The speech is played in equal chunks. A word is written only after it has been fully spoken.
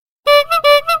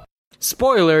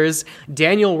Spoilers,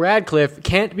 Daniel Radcliffe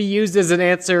can't be used as an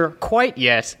answer quite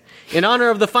yet. In honor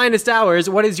of the finest hours,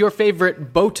 what is your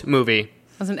favorite boat movie?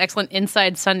 That was an excellent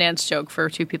inside Sundance joke for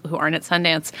two people who aren't at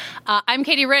Sundance. I'm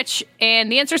Katie Rich,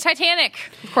 and the answer is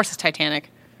Titanic. Of course it's Titanic.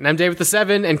 And I'm Dave with the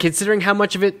 7, and considering how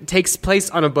much of it takes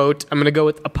place on a boat, I'm going to go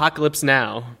with Apocalypse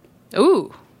Now.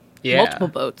 Ooh. Yeah. Multiple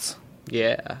boats.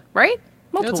 Yeah. Right?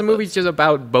 Multiple It's a movie boats. just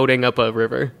about boating up a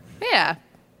river. Yeah.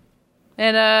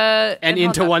 And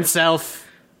into oneself.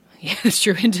 Yeah, it's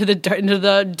true. Into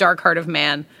the dark heart of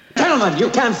man. Gentlemen, you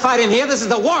can't fight in here. This is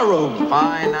the war room.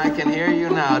 Fine, I can hear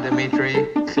you now, Dimitri.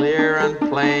 Clear and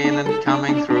plain and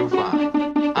coming through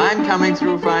fine. I'm coming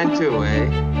through fine too,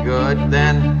 eh? Good.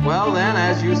 Then,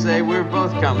 as you say, we're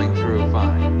both coming through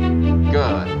fine.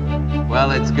 Good.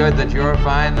 Well, it's good that you're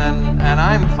fine and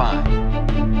I'm fine.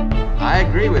 I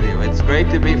agree with you. It's great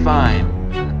to be fine.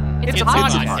 It's a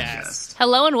podcast.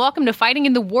 Hello and welcome to Fighting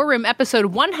in the War Room, episode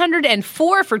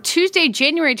 104 for Tuesday,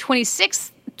 January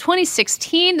 26th,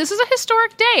 2016. This is a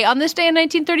historic day. On this day in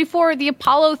 1934, the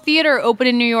Apollo Theater opened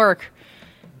in New York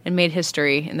and made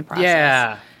history in the process.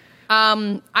 Yeah.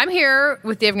 I'm here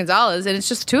with Dave Gonzalez, and it's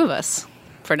just the two of us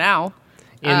for now.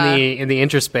 In the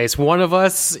interspace, one of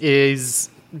us is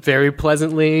very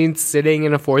pleasantly sitting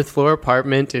in a fourth-floor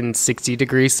apartment in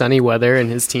 60-degree sunny weather, and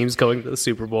his team's going to the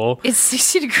Super Bowl. It's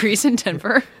 60 degrees in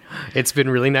Denver. It's been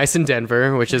really nice in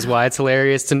Denver, which is why it's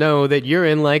hilarious to know that you're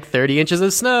in like 30 inches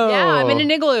of snow. Yeah, I'm in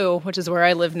an igloo, which is where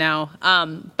I live now.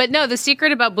 But no, the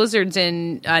secret about blizzards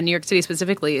in New York City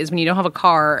specifically is when you don't have a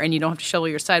car and you don't have to shovel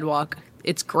your sidewalk,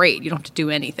 it's great. You don't have to do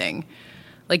anything.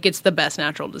 Like, it's the best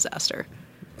natural disaster.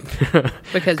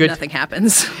 Because nothing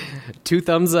happens. 2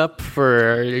 thumbs up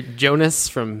for Jonas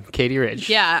from Katie Ridge.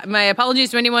 Yeah, my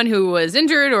apologies to anyone who was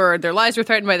injured or their lives were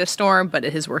threatened by the storm, but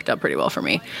it has worked out pretty well for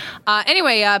me.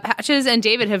 Anyway, Patches and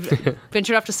David have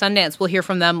ventured off to Sundance. We'll hear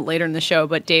from them later in the show,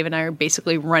 but Dave and I are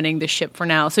basically running the ship for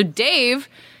now. So Dave,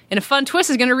 in a fun twist,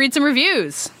 is going to read some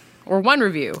reviews. Or one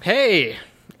review. Hey,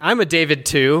 I'm a David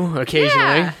too,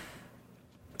 occasionally. Yeah.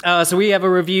 So we have a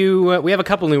review. We have a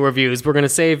couple new reviews. We're going to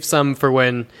save some for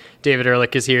when David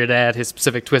Ehrlich is here to add his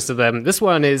specific twist to them. This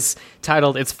one is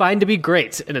titled "It's Fine to Be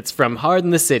Great," and it's from Hard in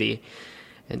the City.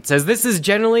 It says, "This is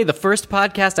generally the first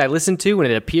podcast I listen to when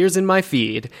it appears in my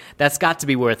feed. That's got to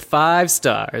be worth 5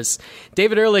 stars.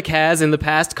 David Ehrlich has, in the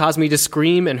past, caused me to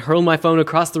scream and hurl my phone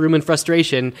across the room in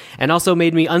frustration, and also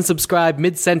made me unsubscribe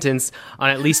mid-sentence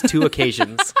on at least 2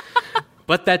 occasions.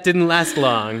 But that didn't last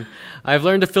long. I've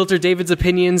learned to filter David's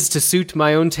opinions to suit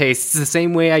my own tastes the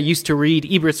same way I used to read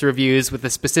Ebert's reviews with a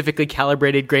specifically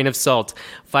calibrated grain of salt,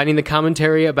 finding the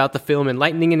commentary about the film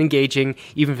enlightening and engaging,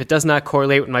 even if it does not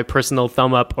correlate with my personal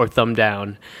thumb up or thumb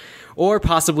down. Or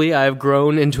possibly I have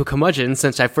grown into a curmudgeon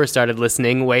since I first started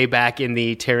listening way back in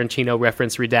the Tarantino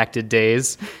reference redacted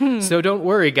days. So don't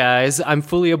worry, guys. I'm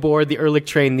fully aboard the Ehrlich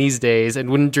train these days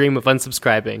and wouldn't dream of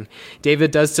unsubscribing.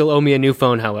 David does still owe me a new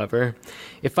phone, however.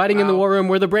 If Fighting in the War Room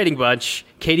were the Brady Bunch,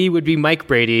 Katie would be Mike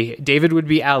Brady, David would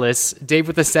be Alice, Dave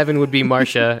with a 7 would be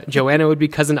Marcia, Joanna would be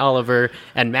Cousin Oliver,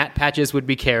 and Matt Patches would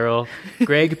be Carol,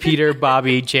 Greg, Peter,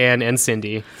 Bobby, Jan, and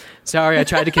Cindy. Sorry, I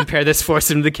tried to compare this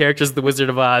foursome to the characters of The Wizard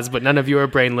of Oz, but none of you are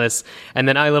brainless. And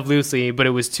then I Love Lucy, but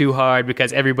it was too hard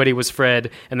because everybody was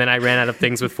Fred, and then I ran out of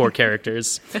things with 4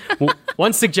 characters.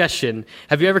 One suggestion.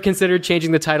 Have you ever considered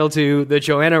changing the title to The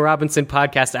Joanna Robinson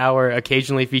Podcast Hour,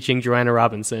 occasionally featuring Joanna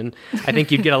Robinson? I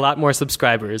think you'd get a lot more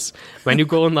subscribers. My new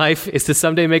goal in life is to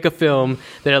someday make a film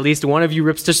that at least one of you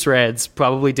rips to shreds,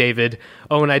 probably David.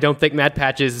 Oh, and I don't think Matt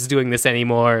Patches is doing this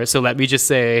anymore, so let me just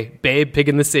say, Babe, Pig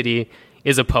in the City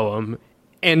is a poem.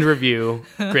 End review.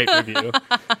 Great review.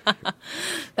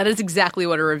 That is exactly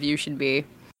what a review should be.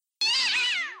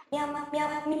 I'm up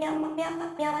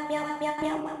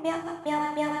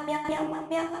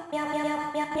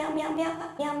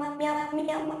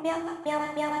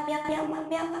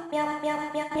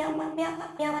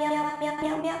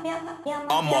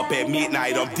at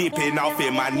midnight, I'm dipping off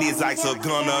in my Nizikes, a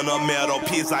gun on a metal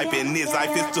piece, I been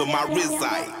Nizike, it's to my wrist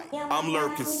side. I'm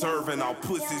lurking, serving on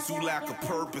pussies who lack a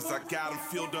purpose, I got them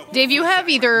filled up. Dave, you have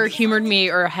either humored me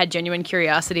or had genuine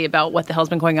curiosity about what the hell's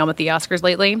been going on with the Oscars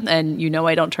lately, and you know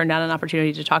I don't turn down an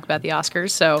opportunity to talk about the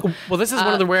Oscars, so... Well, this is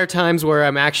one of the rare times where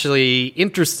I'm actually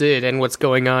interested, and what's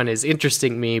going on is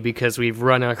interesting me because we've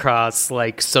run across,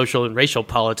 like, social and racial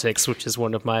politics, which is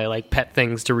one of my, like, pet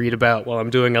things to read about while I'm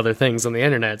doing other things on the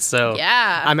internet, so...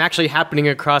 Yeah. I'm actually happening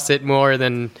across it more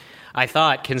than I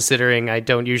thought, considering I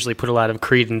don't usually put a lot of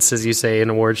credence, as you say, in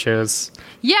award shows.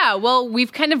 Yeah, well,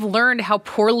 we've kind of learned how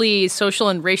poorly social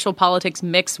and racial politics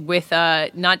mix with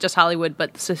not just Hollywood,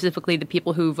 but specifically the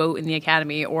people who vote in the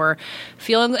Academy or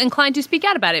feel inclined to speak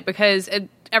out about it, because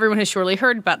everyone has surely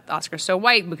heard about Oscars So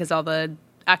White because all the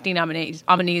acting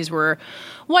nominees were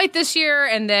white this year.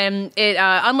 And then it,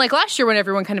 unlike last year when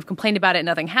everyone kind of complained about it and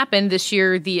nothing happened, this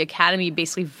year the Academy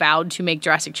basically vowed to make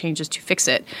drastic changes to fix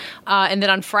it. And then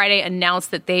on Friday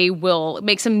announced that they will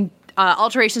make some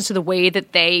alterations to the way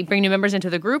that they bring new members into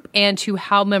the group and to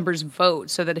how members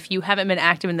vote, so that if you haven't been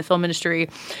active in the film industry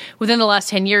within the last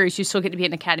 10 years, you still get to be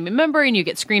an Academy member and you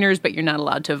get screeners, but you're not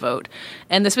allowed to vote.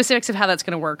 And the specifics of how that's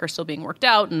going to work are still being worked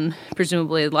out, and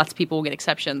presumably lots of people will get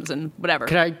exceptions and whatever.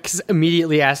 Can I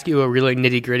immediately ask you a really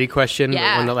nitty-gritty question?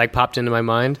 Yeah. One that like popped into my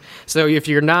mind. So if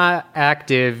you're not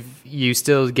active, you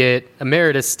still get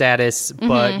emeritus status,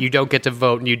 but you don't get to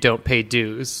vote and you don't pay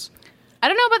dues. I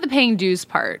don't know about the paying dues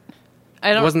part.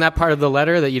 I don't. Wasn't that part of the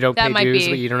letter that you don't That pay might dues,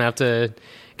 be. but you don't have to?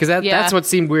 Because that's Yeah. what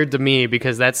seemed weird to me,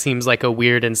 because that seems like a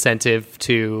weird incentive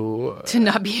to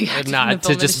not be active in the not to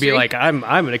film just be industry. like, I'm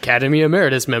an Academy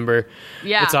Emeritus member.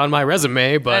 Yeah. It's on my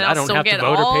resume, but And I I'll don't still have to get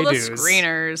vote all or pay the dues.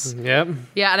 screeners. Yep.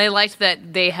 Yeah, and I liked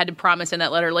that they had to promise in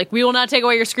that letter, like, we will not take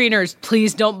away your screeners.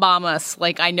 Please don't bomb us.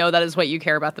 Like, I know that is what you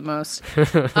care about the most.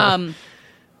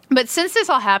 But since this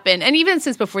all happened, and even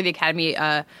since before the Academy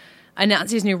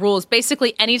announced these new rules,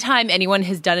 basically anytime anyone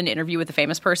has done an interview with a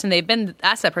famous person, they've been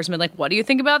asked that person, been like, what do you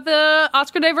think about the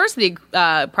Oscar diversity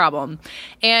problem?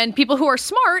 And people who are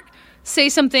smart say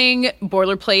something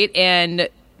boilerplate and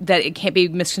that it can't be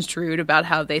misconstrued about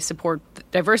how they support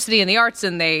diversity in the arts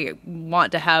and they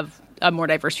want to have a more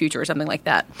diverse future or something like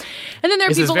that. And then there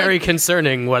are This is people very like,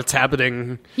 concerning what's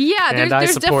happening. yeah, and I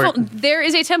there's support. there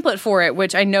is a template for it,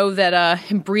 which I know that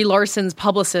Brie Larson's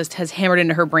publicist has hammered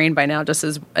into her brain by now, just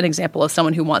as an example of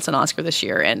someone who wants an Oscar this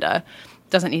year and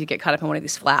doesn't need to get caught up in one of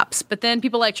these flaps. But then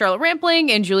people like Charlotte Rampling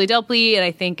and Julie Delpy and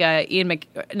I think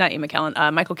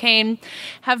Michael Caine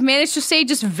have managed to say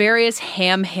just various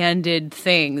ham-handed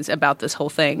things about this whole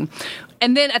thing.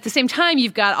 And then at the same time,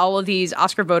 you've got all of these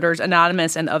Oscar voters,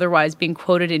 anonymous and otherwise, being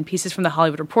quoted in pieces from The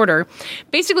Hollywood Reporter,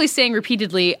 basically saying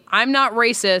repeatedly, I'm not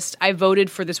racist, I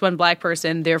voted for this one black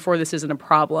person, therefore this isn't a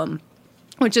problem.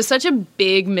 Which is such a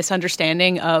big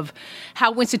misunderstanding of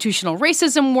how institutional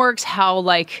racism works, how,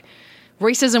 like,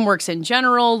 racism works in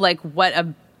general, like what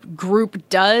a group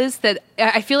does, that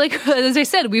I feel like, as I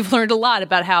said, we've learned a lot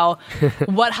about how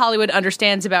what Hollywood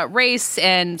understands about race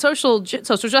and social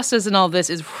justice and all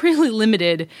this is really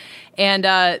limited,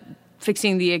 and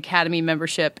fixing the Academy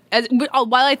membership,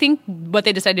 while I think what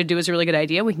they decided to do is a really good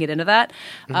idea, we can get into that,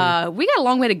 we got a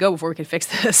long way to go before we can fix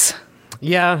this.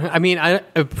 Yeah, I mean,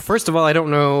 first of all, I don't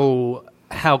know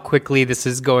how quickly this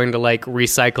is going to like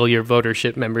recycle your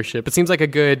votership membership. It seems like a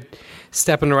good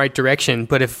step in the right direction,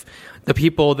 but if the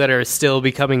people that are still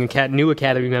becoming new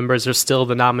Academy members are still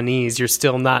the nominees, you're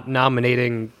still not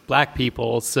nominating black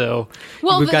people, so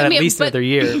we've got at least another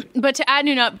year. But to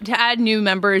add new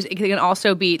members, it can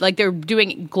also be like they're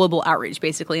doing global outreach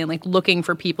basically and like looking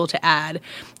for people to add.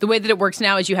 The way that it works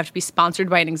now is you have to be sponsored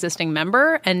by an existing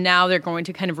member, and now they're going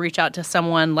to kind of reach out to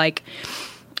someone like,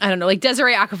 I don't know, like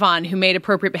Desiree Akhavan, who made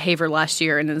Appropriate Behavior last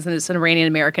year and is an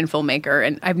Iranian-American filmmaker,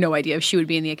 and I have no idea if she would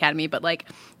be in the Academy, but like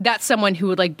that's someone who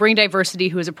would like bring diversity,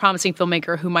 who is a promising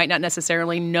filmmaker who might not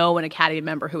necessarily know an Academy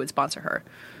member who would sponsor her.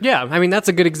 Yeah, I mean, that's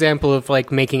a good example of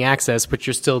like making access, but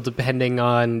you're still depending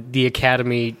on the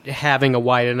Academy having a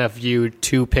wide enough view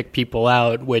to pick people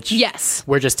out, which Yes.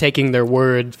 we're just taking their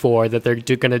word for that they're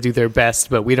going to do their best,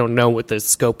 but we don't know what the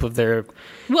scope of their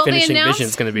finishing vision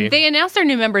is going to be. They announce their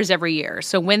new members every year.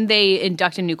 So when they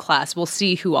induct a new class, we'll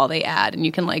see who all they add, and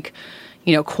you can like,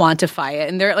 you know, quantify it.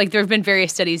 And there have been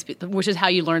various studies, which is how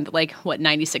you learned that like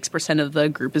 96% of the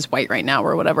group is white right now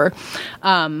or whatever.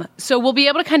 So we'll be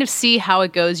able to kind of see how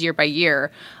it goes year by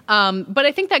year. But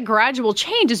I think that gradual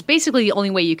change is basically the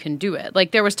only way you can do it. Like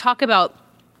there was talk about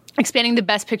expanding the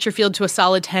Best Picture field to a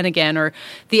solid 10 again, or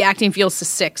the acting fields to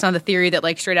 6, on the theory that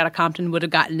like Straight Outta Compton would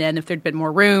have gotten in if there'd been more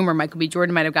room, or Michael B.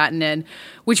 Jordan might have gotten in,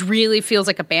 which really feels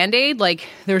like a Band-Aid. Like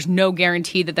there's no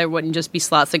guarantee that there wouldn't just be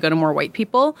slots that go to more white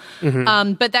people.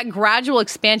 But that gradual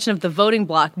expansion of the voting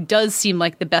block does seem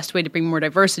like the best way to bring more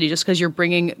diversity, just because you're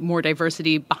bringing more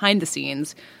diversity behind the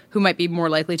scenes who might be more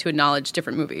likely to acknowledge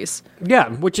different movies.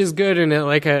 Yeah, which is good, and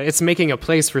it's making a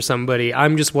place for somebody.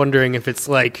 I'm just wondering if it's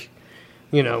like,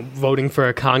 you know, voting for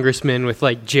a congressman with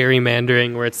like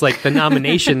gerrymandering, where it's like the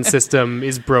nomination system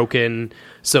is broken,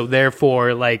 so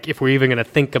therefore, like, if we're even going to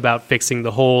think about fixing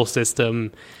the whole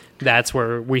system, that's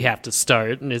where we have to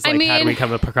start. And it's like, how do we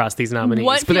come up across these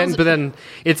nominees? But then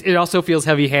it also feels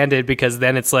heavy-handed, because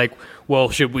then it's like, well,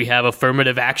 should we have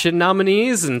affirmative action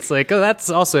nominees? And it's like, oh, that's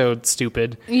also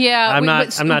stupid. Yeah, I'm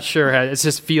not sure. It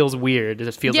just feels weird. It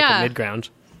just feels like a mid-ground.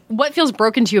 What feels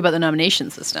broken to you about the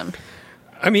nomination system?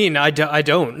 I mean, I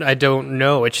don't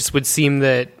know. It just would seem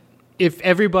that if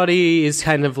everybody is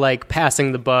kind of like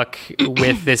passing the buck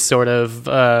with this sort of,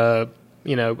 I'm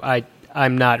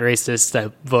not racist,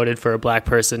 I voted for a black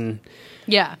person.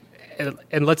 Yeah.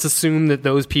 And let's assume that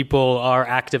those people are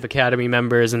active Academy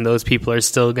members and those people are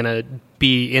still going to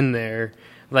be in there.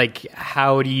 Like,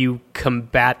 how do you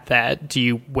combat that? Do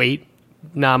you wait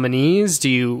nominees?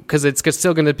 Because it's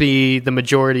still going to be the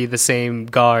majority the same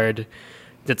guard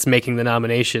that's making the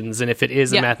nominations. And if it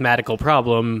is a mathematical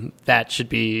problem, that should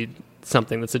be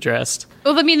something that's addressed.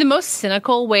 Well, I mean, the most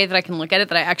cynical way that I can look at it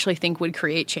that I actually think would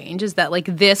create change is that, like,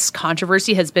 this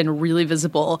controversy has been really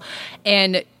visible,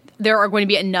 and there are going to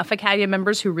be enough Academy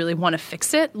members who really want to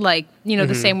fix it. Like,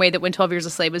 the same way that when 12 Years a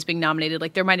Slave was being nominated,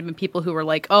 like, there might have been people who were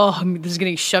like, oh, this is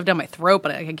getting shoved down my throat,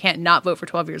 but I can't not vote for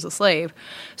 12 Years a Slave.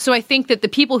 So I think that the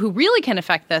people who really can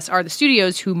affect this are the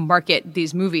studios who market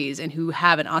these movies and who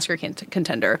have an Oscar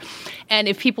contender. And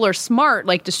if people are smart,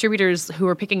 like distributors who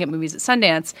are picking up movies at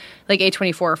Sundance, like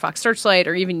A24 or Fox Searchlight,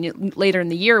 or even later in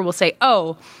the year, will say,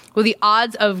 oh, well, the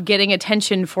odds of getting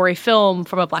attention for a film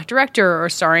from a black director or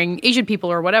starring Asian people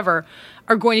or whatever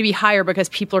are going to be higher because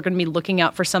people are going to be looking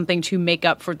out for something to make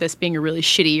up for this being a really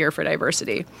shitty year for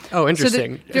diversity. Oh,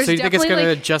 interesting. So you think it's going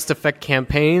to just affect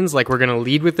campaigns? Like, we're going to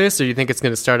lead with this? Or do you think it's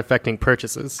going to start affecting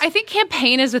purchases? I think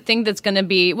campaign is the thing that's going to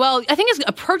be... Well, I think it's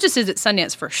purchases at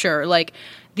Sundance for sure. Like,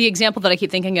 the example that I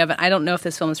keep thinking of, and I don't know if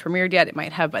this film is premiered yet, it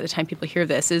might have by the time people hear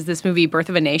this, is this movie Birth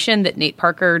of a Nation that Nate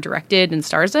Parker directed and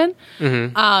stars in.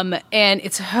 Mm-hmm. And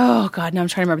it's, oh God, now I'm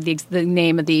trying to remember the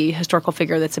name of the historical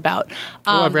figure that's about.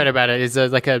 I've read about it. It's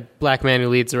like a black man who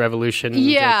leads a revolution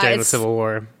during the Civil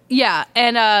War. Yeah,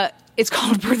 and it's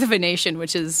called Birth of a Nation,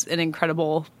 which is an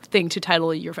incredible thing to title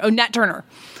a year. Oh, Nat Turner,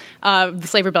 the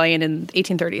slave rebellion in the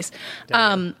 1830s.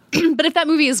 But if that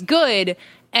movie is good...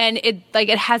 And it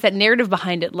has that narrative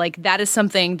behind it, like that is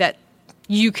something that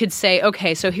you could say,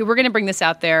 okay, so here we're going to bring this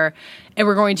out there, and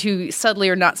we're going to subtly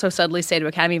or not so subtly say to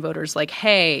Academy voters, like,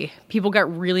 hey, people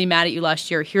got really mad at you last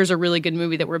year. Here's a really good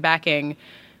movie that we're backing.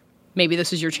 Maybe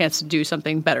this is your chance to do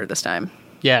something better this time.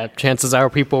 Yeah, chances are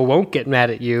people won't get mad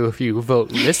at you if you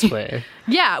vote this way.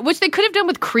 Yeah, which they could have done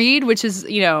with Creed, which is,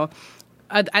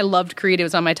 I loved Creed. It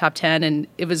was on my top 10, and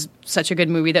it was such a good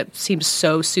movie that seems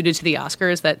so suited to the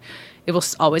Oscars that it will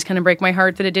always kind of break my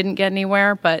heart that it didn't get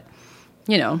anywhere. But,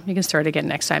 you can start again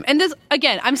next time. And this,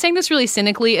 again, I'm saying this really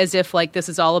cynically as if, like, this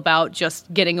is all about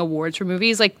just getting awards for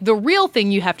movies. Like, the real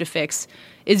thing you have to fix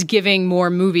is giving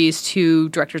more movies to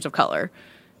directors of color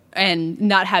and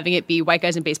not having it be white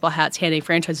guys in baseball hats handing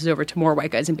franchises over to more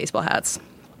white guys in baseball hats,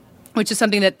 which is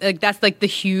something that, like, that's, like, the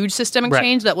huge systemic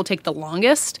change that will take the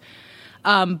longest.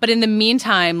 But in the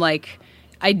meantime, like,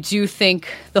 I do think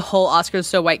the whole Oscars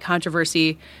so white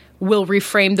controversy will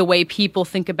reframe the way people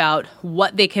think about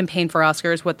what they campaign for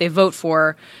Oscars, what they vote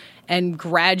for, and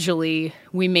gradually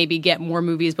we maybe get more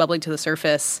movies bubbling to the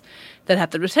surface that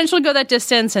have the potential to go that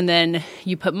distance, and then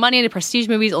you put money into prestige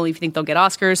movies only if you think they'll get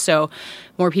Oscars, so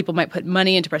more people might put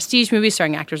money into prestige movies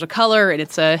starring actors of color, and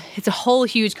it's a whole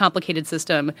huge complicated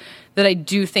system that I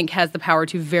do think has the power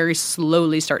to very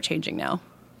slowly start changing now.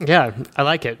 Yeah, I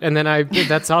like it. And then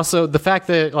that's also the fact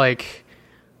that, like,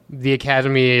 the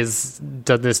Academy has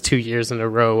done this 2 years in a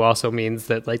row also means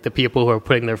that, like, the people who are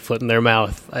putting their foot in their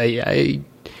mouth, I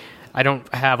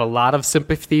don't have a lot of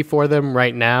sympathy for them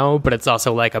right now, but it's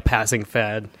also like a passing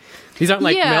fad. These aren't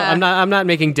like I'm not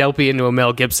making Delpy into a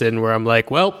Mel Gibson where I'm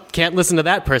like, well, can't listen to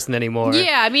that person anymore.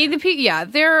 Yeah, I mean,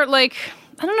 they're like,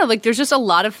 I don't know, like, there's just a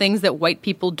lot of things that white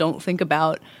people don't think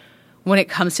about when it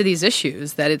comes to these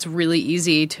issues, that it's really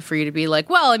easy for you to be like,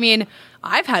 well, I mean,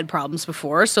 I've had problems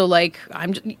before, so, like,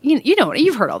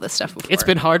 you've heard all this stuff before. It's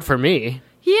been hard for me.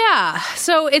 Yeah,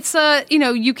 so it's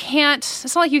you can't.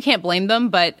 It's not like you can't blame them,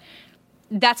 but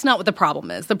that's not what the problem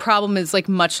is. The problem is, like,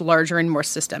 much larger and more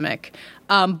systemic.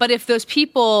 But if those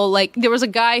people, like, there was a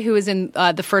guy who was in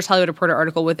the first Hollywood Reporter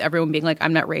article with everyone being like,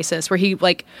 I'm not racist, where he,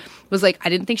 like, was like, I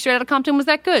didn't think Straight Outta Compton was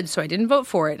that good, so I didn't vote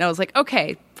for it. And I was like,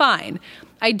 okay, fine.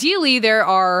 Ideally, there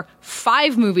are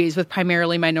 5 movies with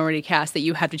primarily minority cast that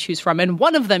you have to choose from, and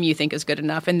one of them you think is good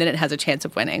enough, and then it has a chance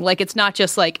of winning. Like, it's not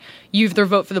just like, you either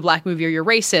vote for the black movie or you're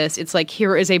racist. It's like,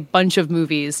 here is a bunch of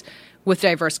movies with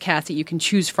diverse casts that you can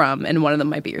choose from, and one of them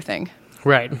might be your thing.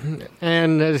 Right.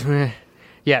 And,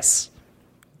 yes.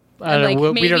 I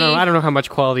don't know how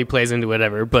much quality plays into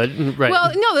whatever, but right.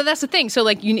 Well, no, that's the thing. So,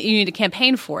 like, you need a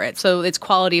campaign for it. So it's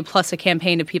quality plus a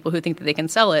campaign of people who think that they can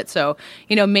sell it. So,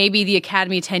 maybe the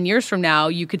Academy 10 years from now,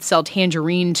 you could sell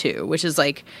Tangerine to, which is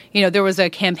like, there was a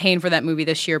campaign for that movie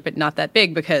this year, but not that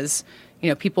big because,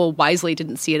 people wisely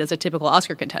didn't see it as a typical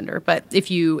Oscar contender. But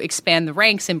if you expand the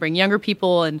ranks and bring younger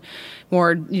people and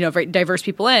more, very diverse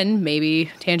people in,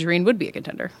 maybe Tangerine would be a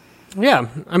contender. Yeah,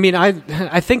 I mean, I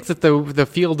think that the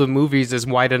field of movies is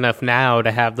wide enough now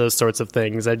to have those sorts of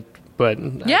things. I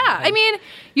mean,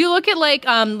 you look at like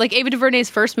Ava DuVernay's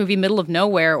first movie, Middle of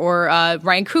Nowhere, or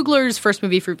Ryan Coogler's first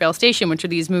movie, Fruitvale Station, which are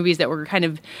these movies that were kind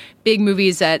of big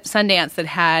movies at Sundance that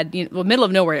had, Middle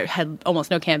of Nowhere had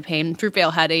almost no campaign.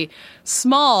 Fruitvale had a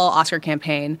small Oscar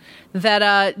campaign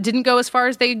that didn't go as far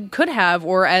as they could have,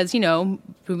 or as,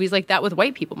 movies like that with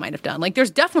white people might have done. Like, there's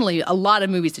definitely a lot of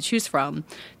movies to choose from.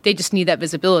 They just need that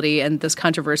visibility, and this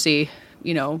controversy,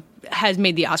 has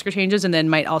made the Oscar changes and then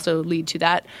might also lead to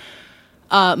that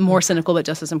more cynical but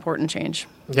just as important change.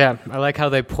 Yeah, I like how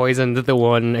they poisoned the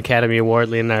one Academy Award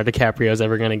Leonardo DiCaprio's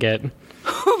ever going to get.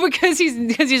 because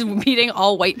he's beating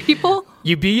all white people?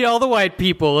 You beat all the white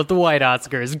people at the white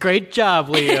Oscars. Great job,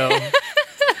 Leo.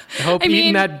 I hope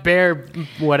eating that bear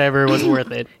whatever was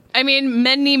worth it. I mean,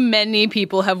 many, many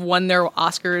people have won their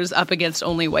Oscars up against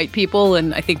only white people,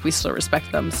 and I think we still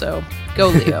respect them. So go,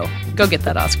 Leo. Go get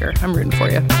that Oscar. I'm rooting for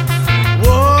you.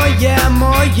 Oh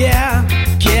yeah,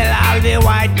 kill all the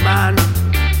white man.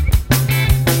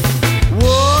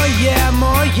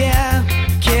 Oh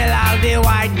yeah, kill all the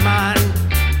white man.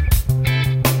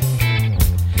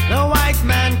 The white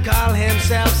man call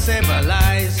himself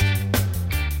civilized.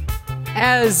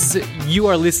 As you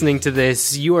are listening to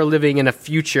this, you are living in a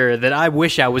future that I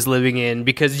wish I was living in,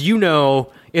 because you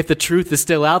know if the truth is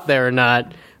still out there or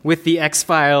not with the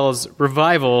X-Files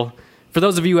revival. For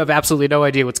those of you who have absolutely no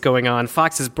idea what's going on,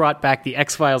 Fox has brought back the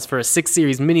X-Files for a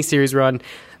 6-series miniseries run.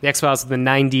 The X-Files of the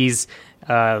 90s,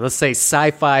 let's say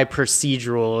sci-fi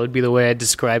procedural would be the way I'd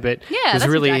describe it. Yeah, that's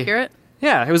really accurate.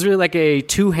 Yeah, it was really like a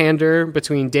two-hander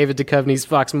between David Duchovny's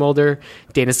Fox Mulder,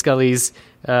 Dana Scully's,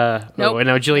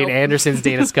 Gillian Anderson's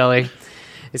Dana Scully.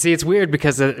 You see, it's weird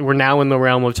because we're now in the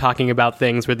realm of talking about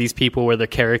things where these people were the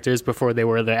characters before they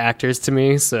were the actors to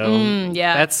me. So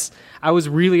I was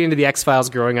really into the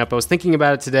X-Files growing up. I was thinking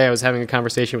about it today. I was having a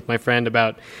conversation with my friend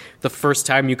about the first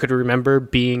time you could remember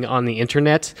being on the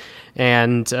internet.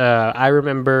 And I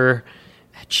remember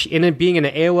being in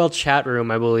an AOL chat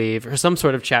room, I believe, or some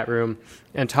sort of chat room,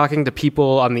 and talking to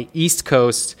people on the East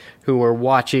Coast who were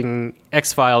watching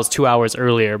X-Files 2 hours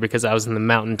earlier because I was in the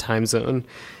Mountain Time Zone.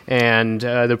 And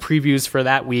the previews for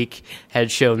that week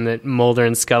had shown that Mulder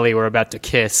and Scully were about to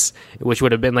kiss, which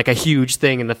would have been like a huge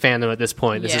thing in the fandom at this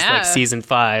point. This is like season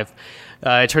 5.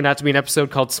 It turned out to be an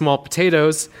episode called Small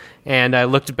Potatoes, and I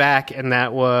looked back, and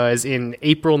that was in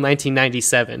April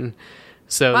 1997.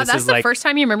 So wow, that's the first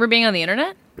time you remember being on the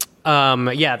internet?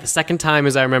 Yeah, the second time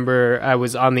is I remember I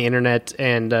was on the internet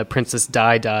and Princess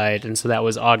Di died, and so that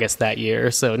was August that year.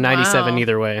 So 97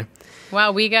 either way.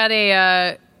 Wow, we got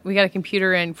a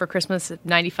computer in for Christmas at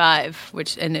 95,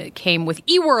 and it came with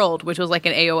eWorld, which was like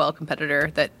an AOL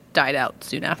competitor that died out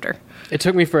soon after. It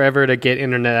took me forever to get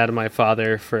internet out of my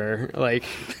father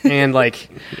and a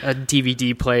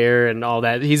DVD player and all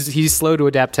that. He's slow to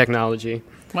adapt technology.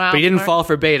 Wow. But he didn't fall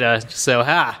for beta, so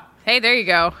Hey, there you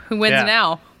go. Who wins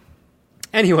now?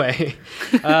 Anyway,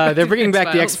 they're bringing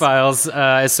back the X-Files,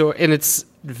 and it's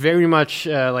very much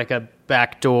like a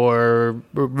backdoor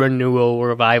renewal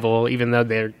revival, even though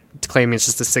they're claiming it's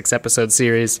just a 6-episode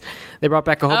series. They brought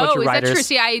back a whole bunch of writers. Oh, is that true?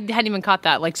 See, I hadn't even caught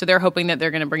that. So they're hoping that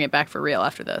they're going to bring it back for real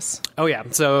after this. Oh, yeah.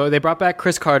 So they brought back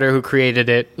Chris Carter, who created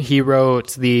it. He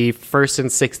wrote the 1st and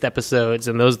 6th episodes,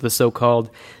 and those are the so-called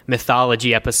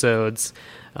mythology episodes,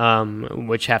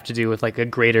 which have to do with like a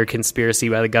greater conspiracy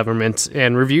by the government.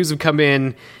 And reviews have come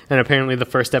in, and apparently the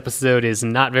first episode is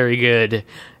not very good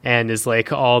and is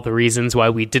like all the reasons why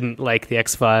we didn't like the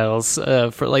X-Files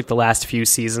for like the last few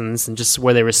seasons, and just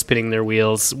where they were spinning their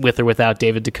wheels with or without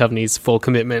David Duchovny's full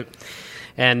commitment.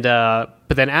 And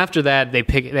but then after that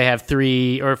they have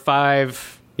 3 or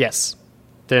 5 No.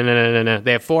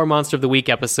 They have 4 Monster of the Week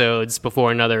episodes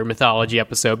before another mythology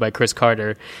episode by Chris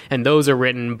Carter. And those are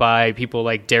written by people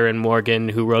like Darren Morgan,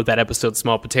 who wrote that episode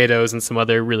Small Potatoes, and some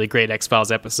other really great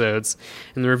X-Files episodes.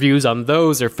 And the reviews on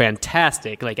those are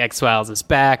fantastic. Like, X-Files is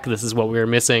back. This is what we were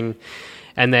missing.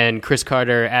 And then Chris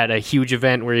Carter, at a huge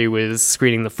event where he was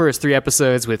screening the first 3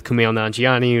 episodes with Kumail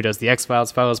Nanjiani, who does the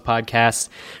X-Files podcast,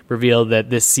 revealed that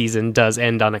this season does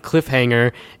end on a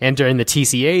cliffhanger. And during the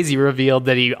TCAs, he revealed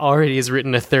that he already has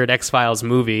written a 3rd X-Files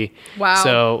movie. Wow.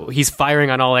 So he's firing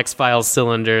on all X-Files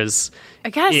cylinders. I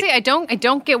gotta say, I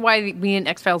don't get why we need an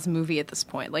X-Files movie at this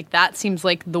point. Like, that seems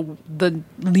like the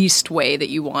least way that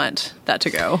you want that to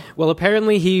go. Well,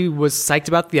 apparently he was psyched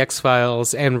about the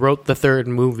X-Files and wrote the third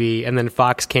movie, and then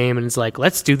Fox came and was like,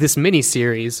 let's do this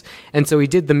miniseries. And so he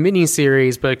did the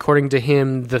miniseries, but according to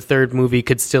him, the third movie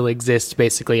could still exist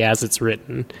basically as it's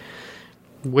written.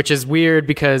 Which is weird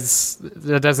because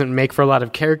that doesn't make for a lot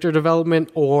of character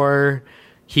development, or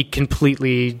he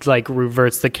completely like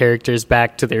reverts the characters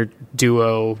back to their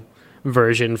duo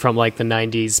version from like the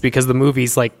 90s, because the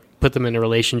movies like put them in a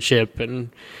relationship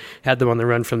and had them on the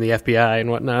run from the FBI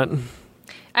and whatnot.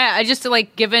 I just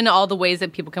like, given all the ways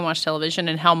that people can watch television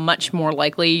and how much more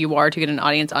likely you are to get an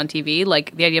audience on TV,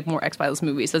 like the idea of more X-Files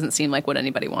movies doesn't seem like what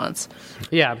anybody wants.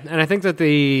 Yeah, and I think that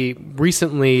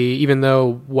recently, even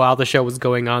though while the show was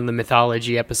going on, the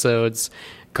mythology episodes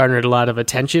garnered a lot of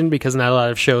attention because not a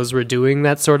lot of shows were doing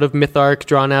that sort of myth arc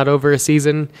drawn out over a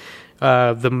season.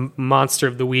 The Monster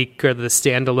of the Week or the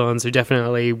standalones are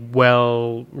definitely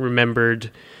well remembered,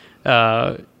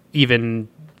 even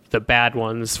the bad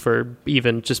ones for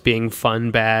even just being fun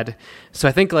bad. So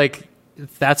I think like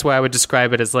that's why I would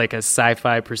describe it as like a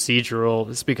sci-fi procedural,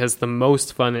 is because the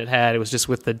most fun it had, it was just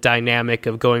with the dynamic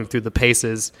of going through the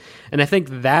paces. And I think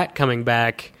that coming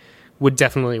back would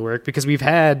definitely work, because we've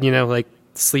had, you know, like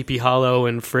Sleepy Hollow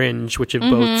and Fringe, which have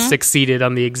both succeeded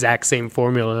on the exact same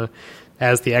formula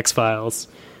as the X-Files.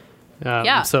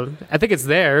 So I think it's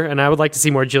there, and I would like to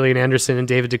see more Gillian Anderson and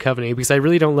David Duchovny, because I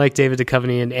really don't like David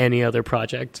Duchovny in any other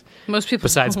project. Most people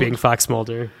besides don't. being Fox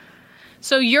Mulder.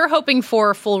 So you're hoping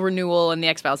for full renewal and the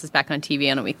X-Files is back on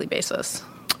TV on a weekly basis?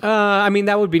 I mean,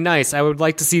 that would be nice. I would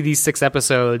like to see these 6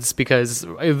 episodes, because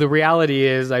the reality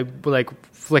is I like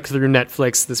flick through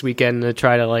Netflix this weekend to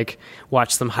try to like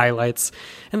watch some highlights,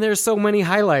 and there's so many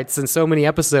highlights and so many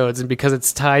episodes, and because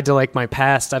it's tied to like my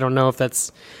past, I don't know if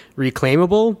that's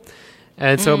reclaimable.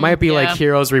 And so it might be like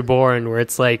Heroes Reborn, where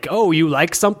it's like, oh, you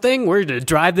like something? We're going to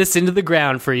drive this into the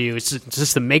ground for you,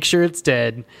 just to make sure it's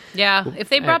dead. Yeah, if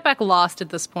they brought back Lost at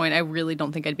this point, I really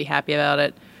don't think I'd be happy about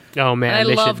it. Oh, man. And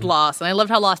I loved Lost, and I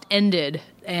loved how Lost ended,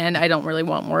 and I don't really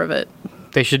want more of it.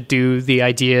 They should do the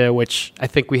idea, which I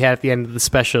think we had at the end of the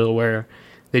special, where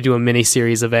they do a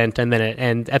mini-series event, and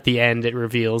then at the end it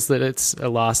reveals that it's a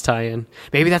Lost tie-in.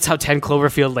 Maybe that's how 10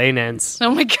 Cloverfield Lane ends.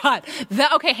 Oh my god.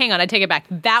 Okay, hang on, I take it back.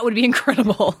 That would be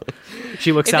incredible.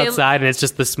 She looks outside and it's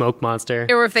just the smoke monster.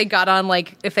 Or if they got on,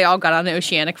 like, if they all got on an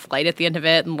oceanic flight at the end of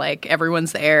it, and like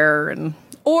everyone's there, and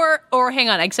or hang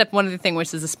on, except one other thing,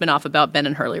 which is a spin-off about Ben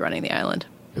and Hurley running the island.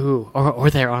 Ooh, or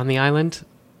they're on the island?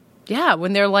 Yeah,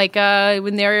 when they're like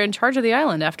when they're in charge of the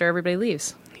island after everybody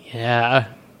leaves. Yeah.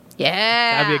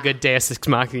 Yeah. That'd be a good Deus Ex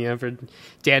Machina for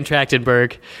Dan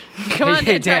Trachtenberg. Come on,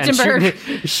 Dan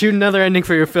Trachtenberg. Shoot another ending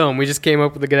for your film. We just came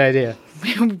up with a good idea.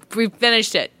 We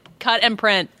finished it. Cut and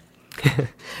print.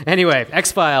 Anyway,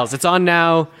 X-Files. It's on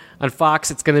now on Fox.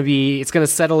 It's gonna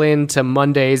settle into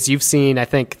Mondays. You've seen, I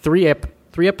think,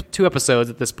 2 episodes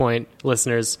at this point,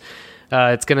 listeners.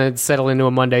 It's gonna settle into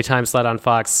a Monday time slot on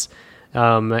Fox,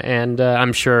 and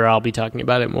I'm sure I'll be talking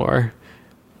about it more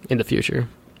in the future.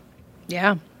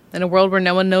 Yeah. In a world where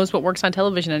no one knows what works on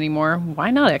television anymore, why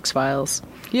not X-Files?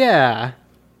 Yeah.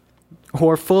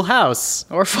 Or Full House.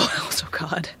 Or Full House, oh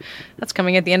god. That's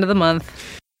coming at the end of the month.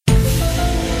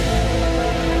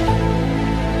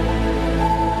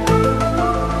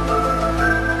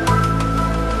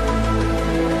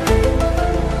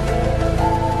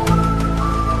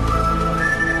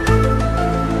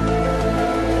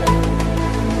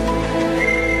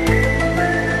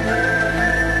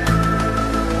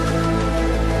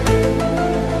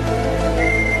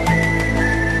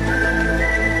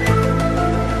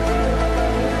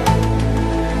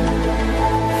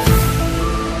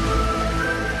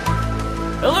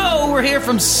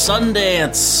 From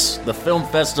Sundance, the film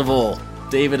festival.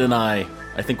 David and I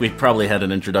think we probably had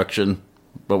an introduction,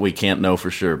 but we can't know for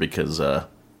sure because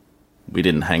we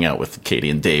didn't hang out with Katie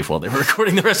and Dave while they were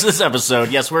recording the rest of this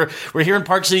episode. Yes, we're here in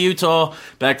Park City, Utah,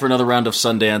 back for another round of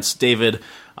Sundance. David,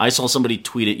 I saw somebody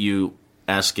tweet at you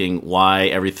asking why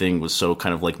everything was so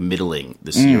kind of like middling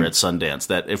this year at Sundance,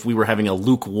 that if we were having a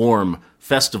lukewarm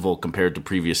festival compared to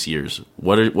previous years.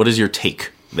 What is your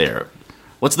take there?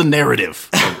 What's the narrative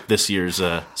of this year's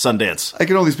Sundance? I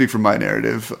can only speak from my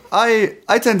narrative. I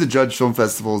tend to judge film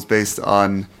festivals based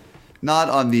on, not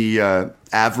on the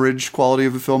average quality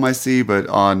of a film I see, but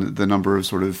on the number of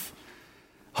sort of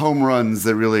home runs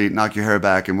that really knock your hair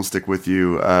back and will stick with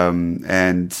you.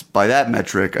 And by that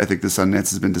metric, I think the Sundance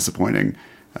has been disappointing.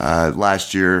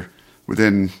 Last year,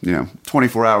 within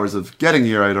 24 hours of getting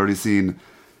here, I'd already seen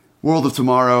World of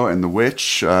Tomorrow and The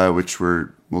Witch, which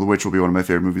were, well, The Witch will be one of my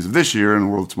favorite movies of this year,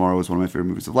 and World of Tomorrow was one of my favorite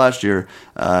movies of last year.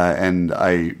 And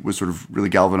I was sort of really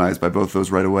galvanized by both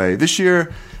those right away. This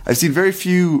year, I've seen very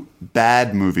few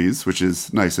bad movies, which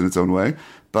is nice in its own way.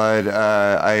 But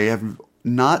I have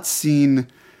not seen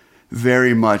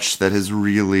very much that has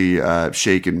really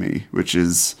shaken me, which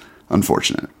is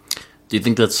unfortunate. Do you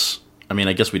think that's... I mean,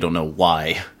 I guess we don't know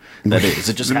why that is.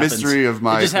 It just the happens, mystery of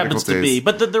my it just happens to be. taste.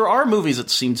 But there are movies that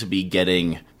seem to be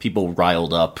getting people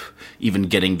riled up, even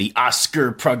getting the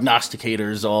Oscar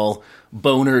prognosticators all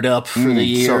bonered up for the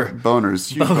year. So,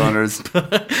 boners, huge boners.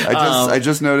 I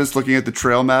just noticed, looking at the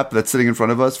trail map that's sitting in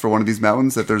front of us for one of these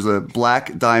mountains, that there's a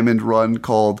black diamond run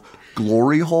called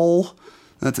Glory Hole.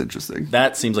 That's interesting.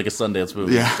 That seems like a Sundance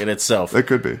movie in itself. It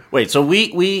could be. Wait, so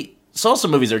we saw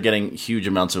some movies that are getting huge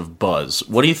amounts of buzz.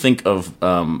 What do you think of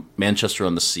Manchester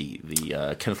on the Sea,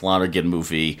 the Kenneth Lonergan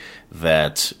movie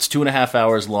that it's 2.5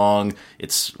 hours long.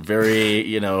 It's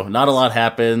very, not a lot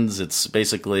happens. It's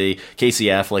basically Casey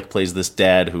Affleck plays this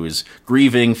dad who is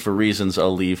grieving for reasons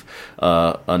I'll leave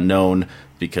unknown,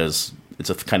 because it's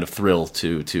a kind of thrill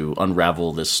to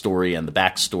unravel this story, and the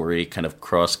backstory kind of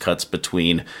cross cuts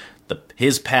between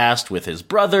his past with his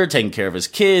brother, taking care of his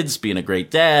kids, being a great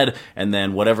dad, and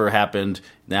then whatever happened,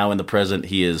 now in the present,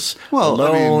 he is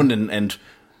alone and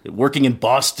working in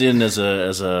Boston as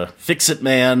a fix-it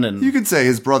man. And you could say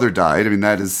his brother died. I mean,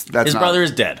 his brother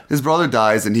is dead. His brother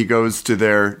dies, and he goes to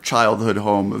their childhood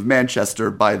home of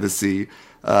Manchester by the sea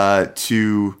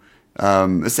to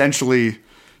essentially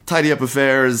tidy up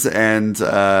affairs, and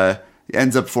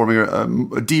ends up forming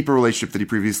a deeper relationship that he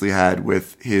previously had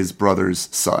with his brother's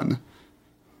son,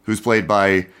 who's played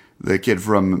by the kid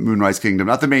from Moonrise Kingdom.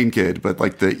 Not the main kid, but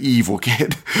like the evil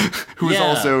kid, who was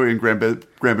also in Grand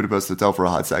Budapest Hotel for a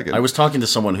hot second. I was talking to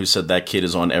someone who said that kid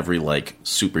is on every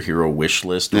superhero wish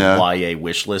list or YA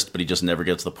wish list, but he just never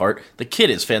gets the part. The kid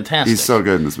is fantastic. He's so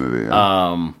good in this movie.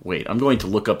 Yeah. Wait, I'm going to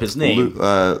look up his name.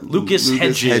 Lucas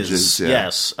Hedges.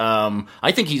 Yes.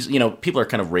 I think he's, people are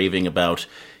kind of raving about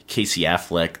Casey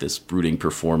Affleck, this brooding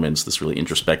performance, this really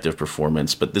introspective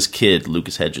performance. But this kid,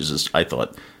 Lucas Hedges, is, I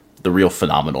thought, the real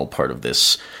phenomenal part of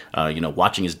this.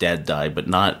 Watching his dad die, but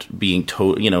not being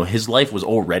his life was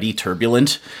already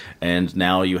turbulent, and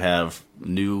now you have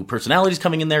new personalities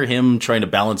coming in there. Him trying to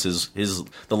balance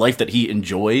the life that he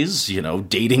enjoys,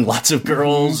 dating lots of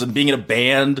girls and being in a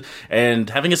band and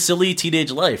having a silly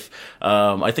teenage life.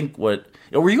 I think were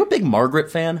you a big Margaret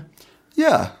fan?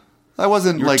 Yeah. I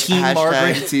wasn't Team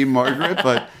Margaret? Team Margaret,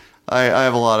 but I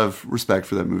have a lot of respect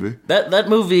for that movie. That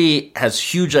movie has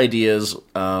huge ideas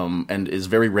and is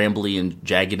very rambly and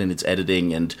jagged in its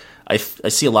editing, and I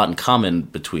see a lot in common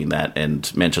between that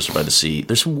and Manchester by the Sea.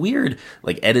 There's some weird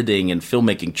editing and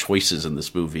filmmaking choices in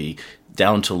this movie,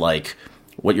 down to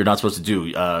what you're not supposed to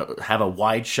do, have a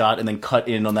wide shot and then cut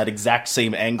in on that exact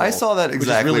same angle. I saw that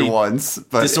exactly really once.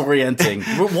 But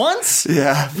disorienting. Once?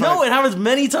 Yeah. No, it happens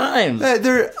many times.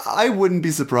 I wouldn't be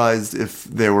surprised if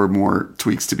there were more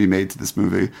tweaks to be made to this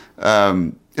movie.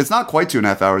 It's not quite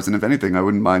 2.5 hours, and if anything, I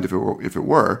wouldn't mind if it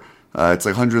were. It's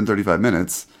 135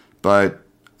 minutes, but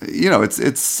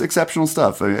it's exceptional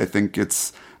stuff. I think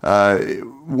it's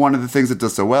one of the things it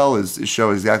does so well is show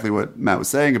exactly what Matt was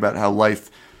saying about how life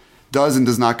does and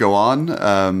does not go on,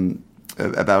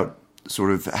 about sort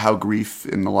of how grief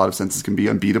in a lot of senses can be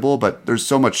unbeatable, but there's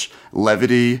so much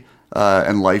levity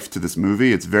and life to this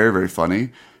movie. It's very, very funny.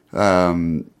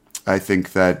 I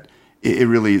think that it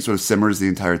really sort of simmers the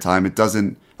entire time. It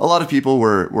doesn't. A lot of people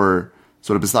were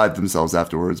sort of beside themselves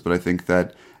afterwards, but I think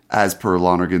that as per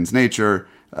Lonergan's nature,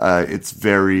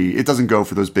 it doesn't go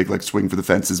for those big swing for the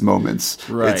fences moments.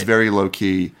 Right. It's very low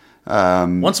key.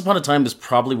 Once upon a time, this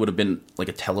probably would have been a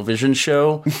television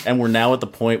show, and we're now at the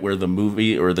point where the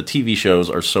movie or the TV shows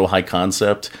are so high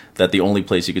concept that the only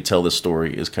place you could tell this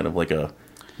story is kind of a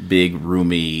big,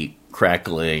 roomy,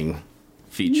 crackling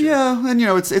feature. Yeah, and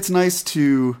it's nice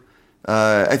to.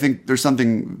 I think there's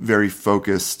something very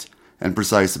focused and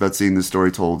precise about seeing this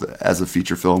story told as a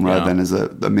feature film rather than as a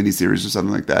miniseries or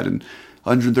something like that. And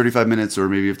 135 minutes, or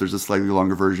maybe if there's a slightly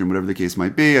longer version, whatever the case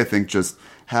might be, I think just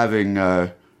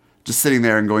having. Just sitting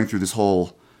there and going through this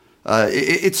whole...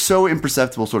 it's so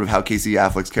imperceptible sort of how Casey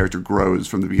Affleck's character grows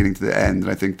from the beginning to the end.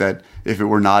 And I think that if it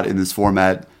were not in this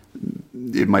format,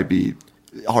 it might be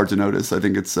hard to notice. I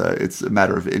think it's a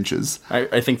matter of inches.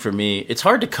 I think for me, it's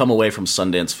hard to come away from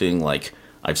Sundance feeling like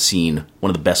I've seen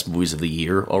one of the best movies of the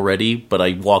year already, but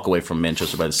I walk away from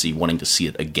Manchester by the Sea wanting to see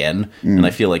it again. And I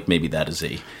feel like maybe that is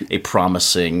a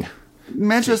promising...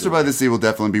 Manchester by the Sea will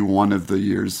definitely be one of the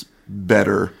year's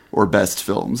better or best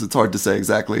films. It's hard to say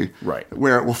exactly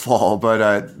where it will fall, but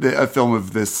a film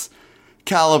of this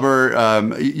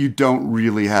caliber, you don't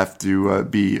really have to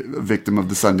be a victim of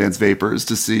the Sundance vapors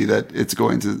to see that it's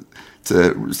going to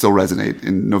still resonate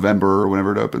in November or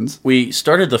whenever it opens. We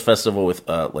started the festival with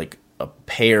like a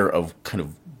pair of kind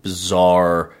of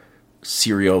bizarre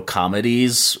serial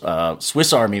comedies.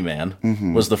 Swiss Army Man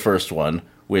was the first one,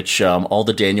 which all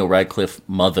the Daniel Radcliffe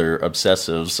mother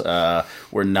obsessives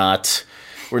were not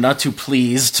too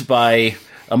pleased by.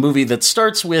 A movie that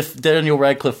starts with Daniel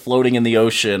Radcliffe floating in the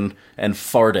ocean and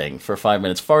farting for 5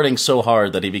 minutes. Farting so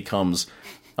hard that he becomes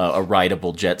a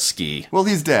rideable jet ski. Well,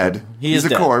 he's dead. He's a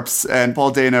dead. corpse, and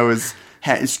Paul Dano is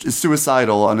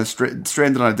suicidal on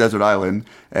stranded on a desert island,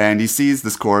 and he sees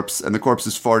this corpse, and the corpse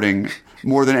is farting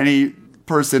more than any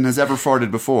person has ever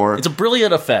farted before. It's a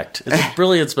brilliant effect. It's a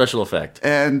brilliant special effect.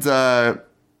 And Paul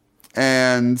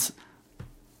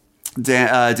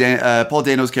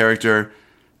Dano's character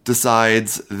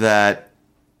decides that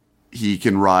he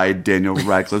can ride Daniel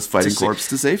Radcliffe's fighting corpse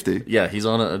to safety. Yeah, he's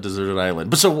on a deserted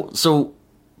island. But so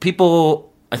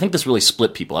people, I think this really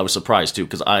split people. I was surprised too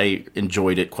because I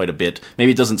enjoyed it quite a bit.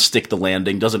 Maybe it doesn't stick the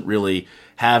landing, doesn't really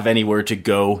have anywhere to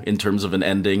go in terms of an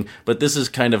ending. But this is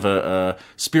kind of a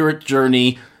spirit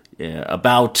journey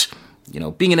about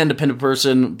being an independent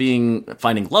person,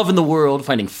 finding love in the world,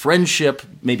 finding friendship,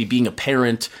 maybe being a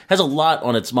parent. Has a lot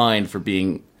on its mind for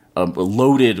being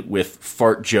loaded with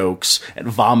fart jokes and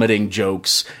vomiting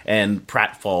jokes and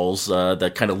pratfalls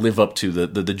that kind of live up to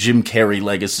the Jim Carrey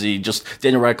legacy. Just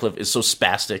Daniel Radcliffe is so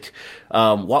spastic.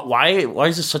 Why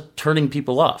is this turning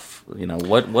people off?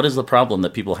 What is the problem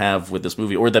that people have with this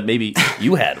movie, or that maybe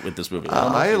you had with this movie?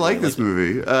 I like this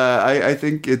movie. I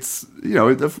think it's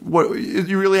what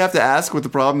you really have to ask what the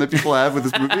problem that people have with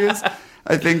this movie is.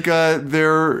 I think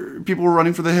people were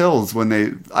running for the hills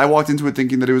when I walked into it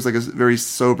thinking that it was like a very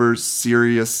sober,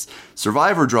 serious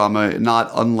survivor drama, not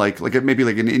unlike maybe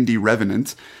like an indie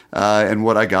Revenant, and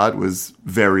what I got was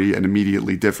very and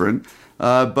immediately different.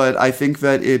 But I think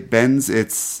that it bends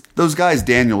those guys,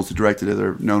 Daniels, who directed it,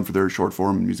 they're known for their short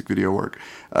form music video work,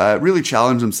 really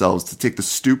challenge themselves to take the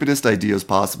stupidest ideas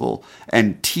possible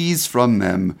and tease from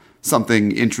them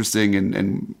something interesting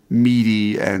and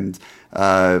meaty and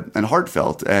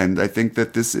heartfelt. And I think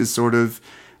that this is sort of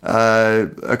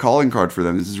a calling card for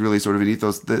them. This is really sort of an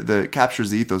ethos that captures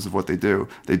the ethos of what they do.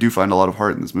 They do find a lot of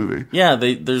heart in this movie. Yeah,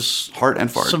 there's heart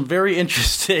and fart. Some very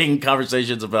interesting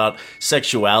conversations about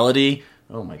sexuality.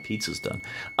 Oh, my pizza's done.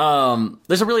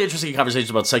 There's some really interesting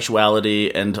conversations about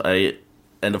sexuality, and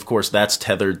of course that's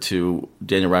tethered to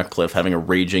Daniel Radcliffe having a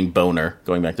raging boner.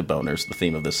 Going back to boners, the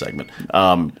theme of this segment,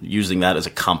 using that as a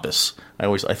compass. I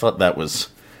thought that was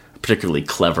particularly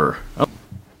clever. Oh.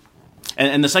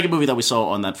 And the second movie that we saw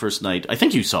on that first night, I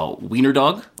think you saw Wiener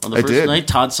Dog on the first night.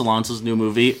 Todd Solance's new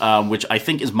movie, which I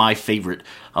think is my favorite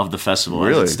of the festival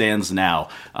as it stands now,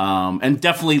 and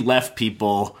definitely left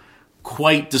people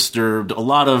quite disturbed. A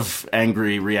lot of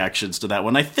angry reactions to that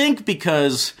one. I think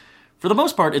because, for the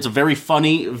most part, it's a very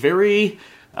funny, very...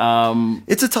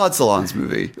 it's a Todd Solondz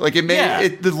movie.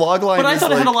 The log line. But I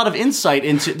thought it had a lot of insight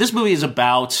into... This movie is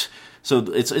about... So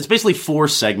it's basically 4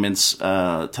 segments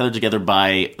tethered together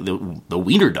by the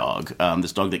Wiener Dog,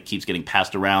 this dog that keeps getting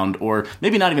passed around, or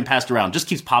maybe not even passed around, just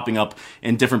keeps popping up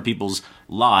in different people's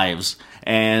lives.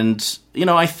 And,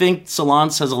 I think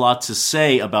Solondz has a lot to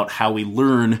say about how we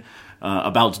learn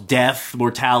about death,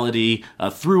 mortality,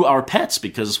 through our pets,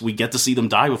 because we get to see them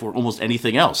die before almost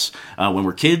anything else. When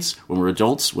we're kids, when we're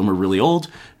adults, when we're really old,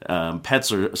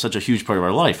 pets are such a huge part of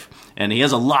our life. And he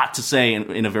has a lot to say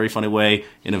in a very funny way,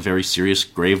 in a very serious,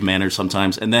 grave manner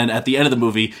sometimes. And then at the end of the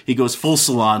movie, he goes full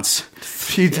Solondz.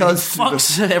 He does.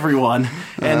 Fucks everyone.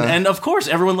 And of course,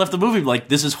 everyone left the movie like,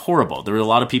 this is horrible. There were a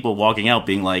lot of people walking out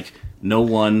being like, no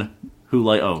one who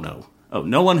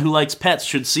no one who likes pets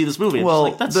should see this movie.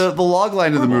 Well, the log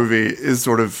line of the movie is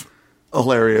sort of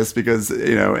hilarious because,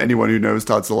 anyone who knows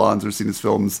Todd Solondz or seen his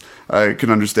films can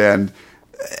understand.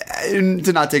 And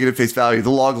to not take it at face value,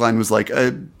 the log line was like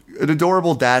an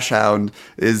adorable dachshund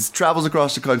travels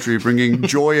across the country bringing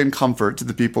joy and comfort to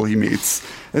the people he meets.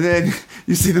 And then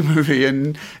you see the movie,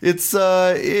 and it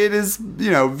is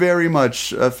very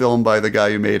much a film by the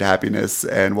guy who made Happiness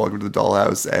and Welcome to the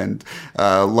Dollhouse and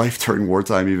Life During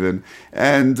Wartime even.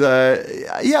 And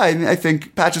I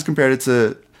think Patches compared it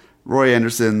to Roy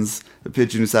Anderson's The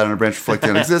Pigeon Who Sat on a Branch Reflecting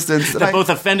on Existence. That both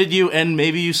offended you, and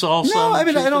maybe you saw some. No, I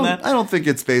mean, I don't think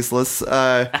it's baseless.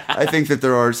 I think that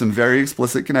there are some very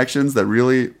explicit connections that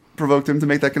really provoked him to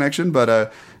make that connection.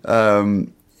 But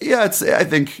I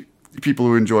think people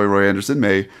who enjoy Roy Anderson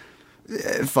may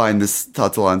find this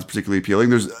Todd Solondz particularly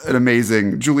appealing. There's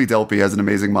Julie Delpy has an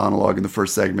amazing monologue in the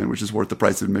first segment, which is worth the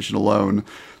price of admission alone.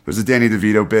 There's a Danny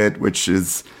DeVito bit, which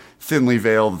is thinly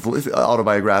veiled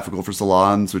autobiographical for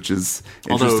salons, which is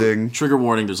interesting. Although, trigger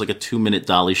warning, there's like a 2-minute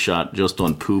dolly shot just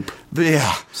on poop. But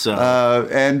yeah. So.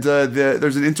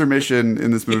 There's an intermission in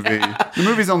this movie. The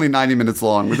movie's only 90 minutes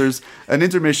long, but there's an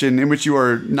intermission in which you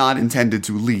are not intended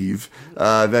to leave.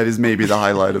 That is maybe the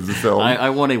highlight of the film. I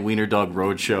want a Wiener Dog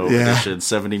Roadshow edition,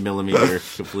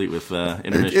 70mm, complete with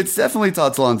intermission. It's definitely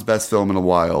Todd Solondz' best film in a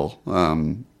while.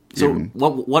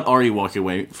 What are you walking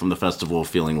away from the festival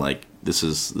feeling like this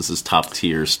is top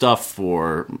tier stuff,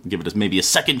 or give it maybe a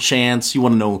second chance? You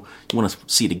want to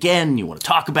see it again? You want to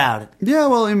talk about it? Yeah,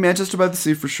 well, in Manchester by the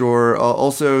Sea for sure.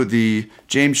 Also, the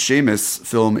James Schamus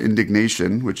film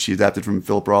Indignation, which he adapted from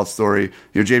Philip Roth's story.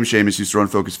 James Schamus used to run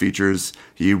Focus Features.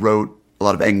 He wrote a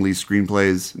lot of Ang Lee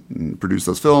screenplays and produced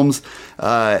those films,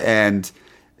 and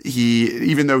he,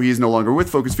 even though he is no longer with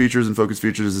Focus Features and Focus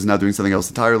Features is now doing something else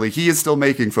entirely, he is still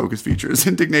making Focus Features.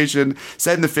 Indignation,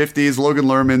 set in the 50s, Logan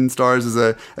Lerman stars as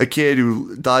a kid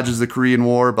who dodges the Korean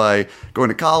War by going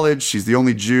to college. She's the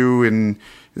only Jew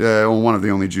one of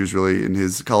the only Jews really in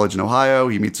his college in Ohio.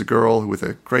 He meets a girl with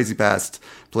a crazy past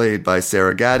played by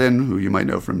Sarah Gadon, who you might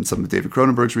know from some of David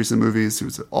Cronenberg's recent movies,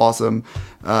 who's awesome.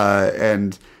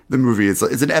 And the movie, it's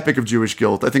an epic of Jewish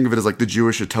guilt. I think of it as like the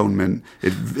Jewish atonement.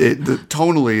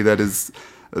 Tonally, that is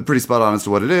pretty spot on as to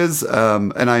what it is.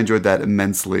 And I enjoyed that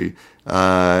immensely.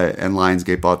 And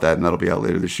Lionsgate bought that, and that'll be out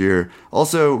later this year.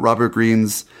 Also, Robert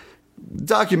Greene's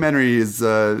documentary is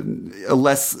a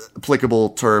less applicable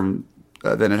term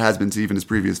than it has been to even his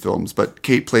previous films, but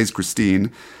Kate Plays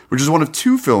Christine, which is one of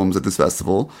 2 films at this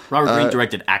festival. Robert Greene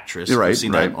directed Actress. Right, You've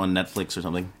seen that on Netflix or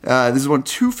something. This is one of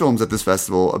 2 films at this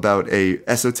festival about a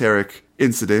esoteric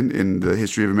incident in the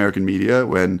history of American media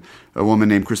when a woman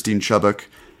named Christine Chubbuck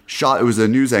it was a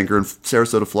news anchor in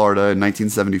Sarasota, Florida in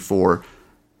 1974,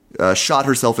 shot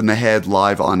herself in the head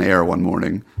live on air one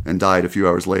morning and died a few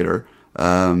hours later,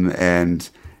 and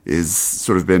is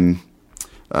sort of been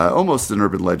almost an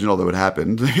urban legend, although it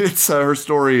happened. It's her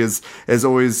story has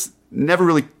always never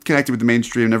really connected with the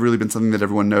mainstream, never really been something that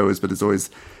everyone knows, but it's always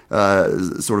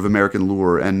sort of American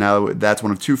lore. And now that's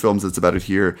one of 2 films that's about it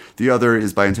here. The other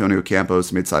is by Antonio Campos,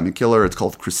 who made Simon Killer. It's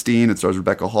called Christine. It stars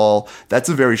Rebecca Hall. That's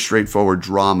a very straightforward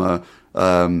drama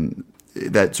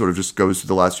that sort of just goes through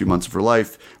the last few months of her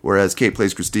life, whereas Kate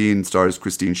Plays Christine stars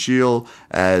Christine Scheele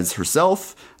as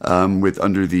herself,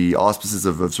 under the auspices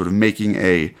of sort of making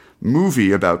a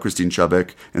movie about Christine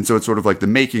Chubbuck, and so it's sort of like the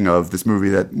making of this movie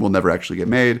that will never actually get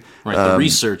made. Right, the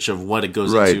research of what it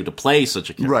goes into to play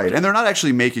such a character. Right, and they're not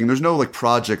actually there's no like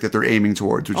project that they're aiming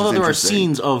towards, which is interesting. Although there are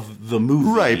scenes of the movie.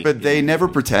 Right, but they never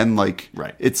pretend like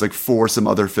it's like for some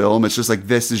other film. It's just like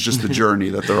this is just the journey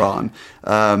that they're on.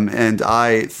 And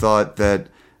I thought that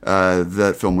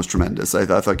that film was tremendous. I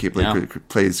thought Kate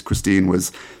Plays Christine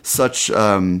was such...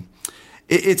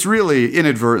 it's really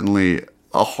inadvertently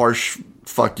a harsh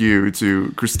fuck you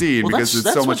to Christine, because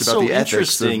it's so much about the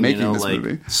ethics of making this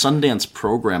movie. Sundance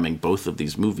programming both of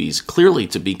these movies clearly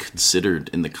to be considered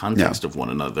in the context of one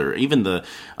another. Even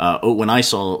when I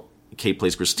saw Kate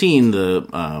Plays Christine,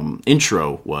 the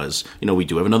intro was, we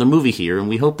do have another movie here, and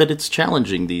we hope that it's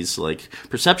challenging these like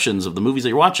perceptions of the movies that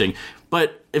you're watching.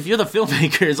 But if you're the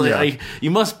filmmakers,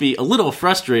 you must be a little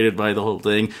frustrated by the whole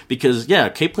thing, because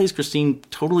Kate Plays Christine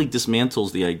totally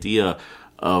dismantles the idea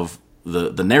of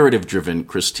the narrative-driven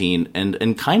Christine,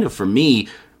 and kind of, for me,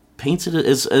 paints it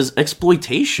as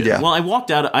exploitation. Yeah. Well, I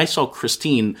walked out, I saw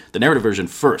Christine, the narrative version,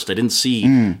 first. I didn't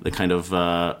see the kind of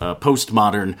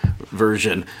postmodern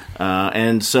version.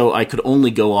 And so I could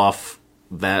only go off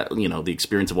that, the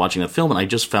experience of watching that film, and I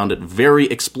just found it very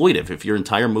exploitive. If your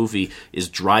entire movie is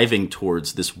driving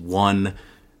towards this one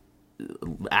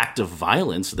act of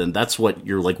violence, then that's what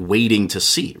you're like waiting to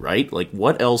see, right? Like,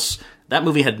 what else? That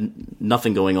movie had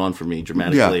nothing going on for me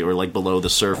dramatically or like below the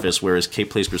surface, whereas Kate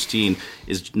Plays Christine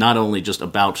is not only just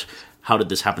about how did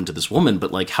this happen to this woman, but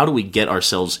like, how do we get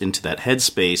ourselves into that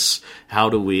headspace? How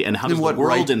does the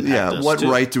world impact us? What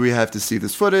right do we have to see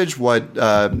this footage? What,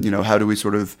 how do we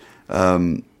sort of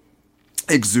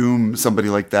exhume somebody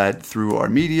like that through our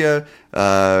media?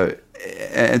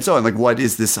 And so on, like, what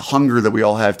is this hunger that we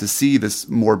all have to see this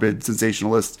morbid,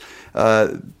 sensationalist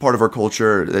part of our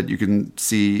culture that you can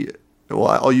see? Well,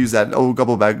 I'll use that. I'll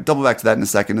double back to that in a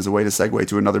second as a way to segue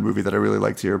to another movie that I really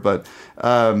liked here. But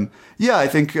I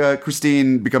think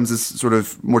Christine becomes this sort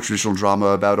of more traditional drama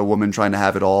about a woman trying to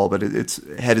have it all, but its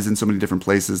head is in so many different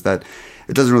places that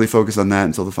it doesn't really focus on that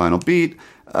until the final beat.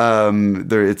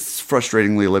 It's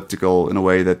frustratingly elliptical in a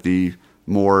way that the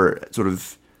more sort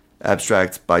of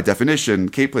abstract by definition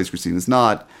Kate Plays Christine is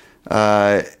not.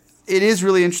 It is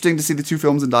really interesting to see the 2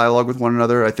 films in dialogue with one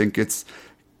another. I think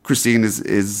Christine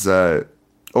is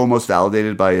almost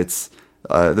validated by its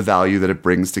the value that it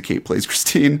brings to Kate plays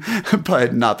Christine,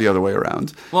 but not the other way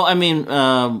around. Well, I mean,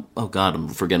 oh God, I'm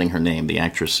forgetting her name, the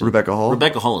actress. Rebecca Hall?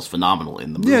 Rebecca Hall is phenomenal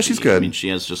in the movie. Yeah, she's good. I mean, she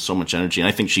has just so much energy, and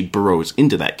I think she burrows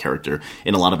into that character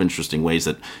in a lot of interesting ways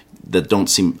that don't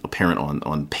seem apparent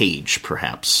on page,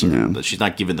 perhaps. Yeah. That she's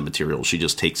not given the material, she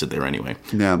just takes it there anyway.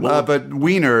 Yeah, Well, but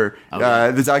Weiner,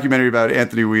 the documentary about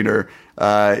Anthony Weiner,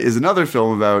 is another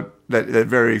film about that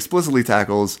very explicitly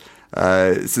tackles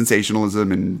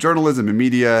sensationalism in journalism and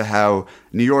media, how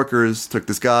New Yorkers took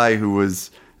this guy who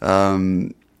was,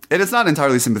 and it's not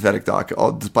entirely sympathetic, Doc,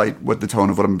 despite what the tone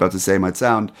of what I'm about to say might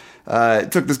sound,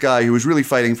 took this guy who was really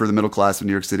fighting for the middle class of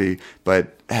New York City,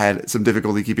 but had some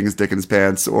difficulty keeping his dick in his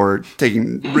pants or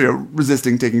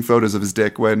resisting taking photos of his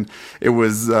dick when it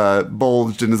was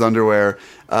bulged in his underwear,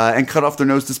 and cut off their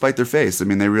nose to spite their face. I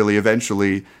mean, they really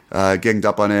eventually ganged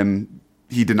up on him.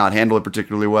 He did not handle it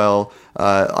particularly well.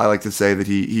 I like to say that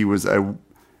he was a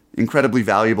incredibly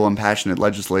valuable and passionate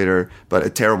legislator, but a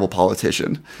terrible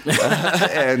politician.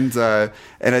 And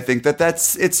I think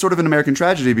it's sort of an American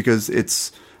tragedy, because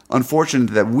it's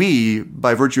unfortunate that we,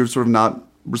 by virtue of sort of not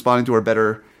responding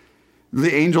to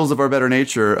the angels of our better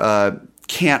nature,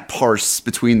 can't parse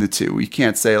between the two. We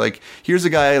can't say, like, here's a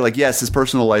guy, like, yes, his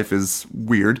personal life is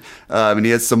weird, and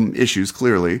he has some issues,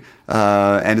 clearly,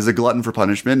 and is a glutton for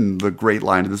punishment. And the great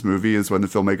line of this movie is when the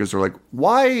filmmakers are like,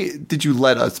 why did you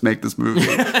let us make this movie?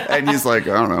 And he's like,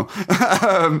 I don't know.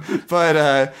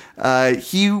 But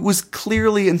he was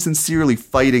clearly and sincerely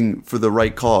fighting for the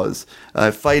right cause,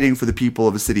 fighting for the people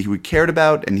of a city who he cared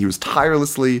about, and he was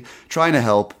tirelessly trying to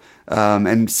help.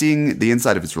 And seeing the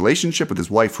inside of his relationship with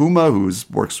his wife, Huma, who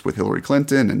works with Hillary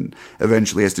Clinton and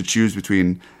eventually has to choose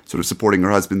between sort of supporting her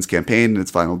husband's campaign in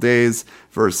its final days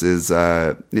versus,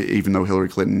 even though Hillary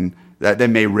Clinton, that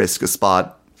may risk a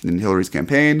spot in Hillary's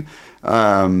campaign.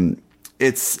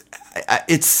 It's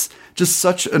just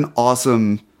such an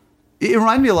awesome... It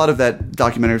reminded me a lot of that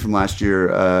documentary from last year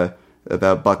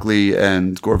about Buckley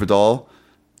and Gore Vidal.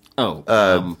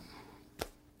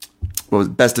 what was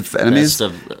it? Best of Enemies?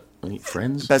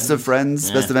 Friends? Best of Friends,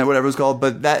 Yeah. Best of whatever it was called.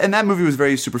 But that movie was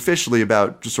very superficially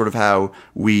about just sort of how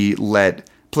we let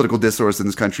political discourse in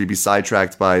this country be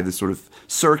sidetracked by this sort of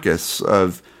circus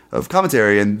of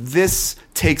commentary. And this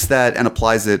takes that and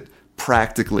applies it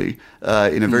practically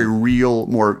in a very real,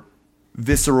 more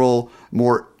visceral,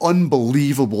 more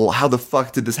unbelievable, how the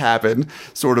fuck did this happen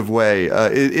sort of way.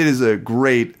 It is a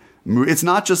great movie. It's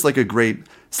not just like a great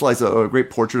slice of a great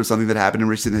portrait of something that happened in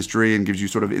recent history and gives you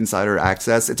sort of insider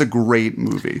access. It's a great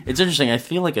movie. It's interesting. I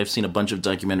feel like I've seen a bunch of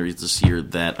documentaries this year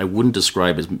that I wouldn't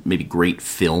describe as maybe great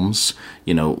films,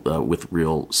 with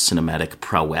real cinematic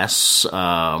prowess,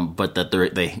 but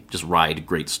that they just ride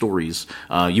great stories.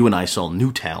 You and I saw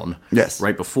Newtown, yes,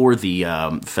 right before the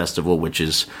festival, which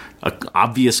is an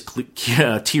obvious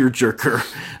tearjerker,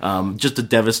 just a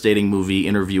devastating movie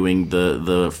interviewing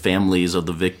the families of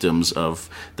the victims of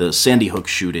the Sandy Hook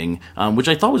shooting, which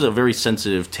I thought was a very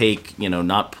sensitive take,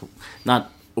 not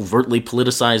overtly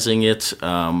politicizing it,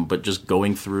 but just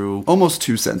going through... Almost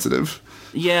too sensitive.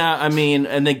 Yeah, I mean,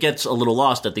 and it gets a little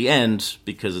lost at the end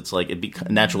because it's like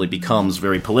it naturally becomes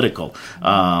very political.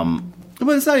 But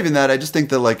it's not even that. I just think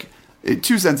that,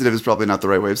 too sensitive is probably not the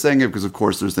right way of saying it, because, of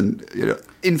course, there's an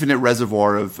infinite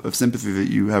reservoir of sympathy that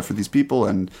you have for these people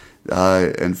and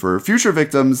for future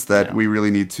victims that we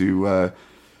really need to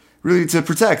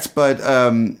protect.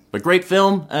 But great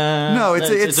film. No,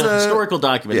 it's a historical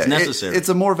document. It's necessary. It's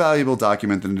a more valuable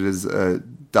document than it is a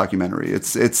documentary.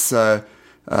 It's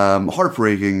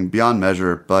heartbreaking beyond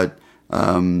measure, but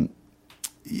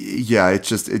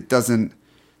it doesn't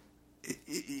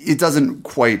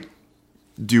quite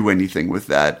do anything with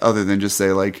that other than just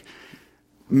say,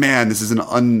 man, this is an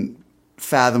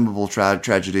unfathomable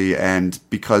tragedy, and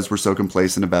because we're so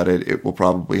complacent about it, it will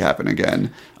probably happen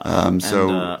again.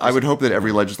 I would hope that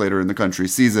every legislator in the country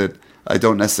sees it. I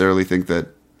don't necessarily think that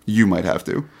you might have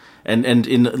to. And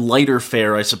in lighter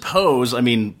fare, I suppose, I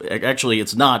mean, actually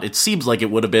it's not. It seems like it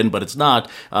would have been, but it's not,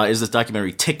 is this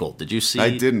documentary Tickled. Did you see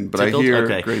I didn't, but Tickled? I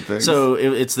hear great things. So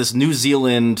it's this New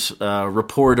Zealand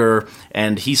reporter,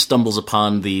 and he stumbles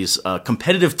upon these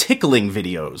competitive tickling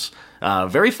videos.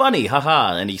 Very funny,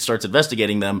 haha, and he starts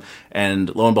investigating them,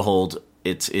 and lo and behold,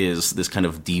 it is this kind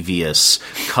of devious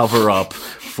cover-up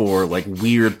for like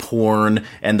weird porn,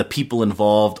 and the people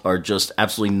involved are just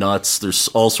absolutely nuts. There's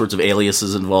all sorts of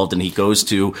aliases involved, and he goes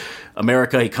to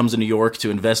America. He comes to New York to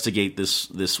investigate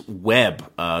this web,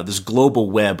 this global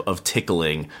web of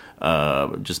tickling,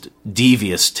 just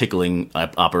devious tickling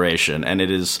operation. And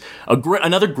it is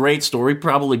another great story.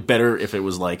 Probably better if it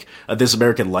was like a This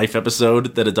American Life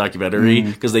episode than a documentary,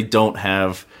 because they don't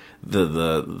have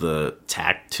the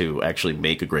tact to actually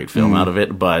make a great film out of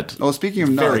it. But speaking of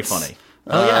very nuts, funny.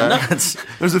 Oh yeah, Nuts.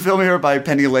 There's a film here by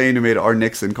Penny Lane who made R.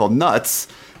 Nixon called Nuts,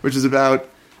 which is about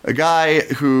a guy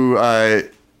who I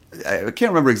can't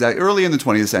remember exactly, early in the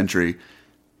 20th century,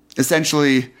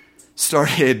 essentially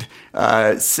started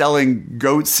selling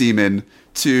goat semen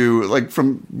to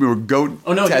from goat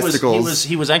testicles.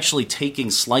 He was actually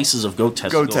taking slices of goat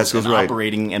testicles and right.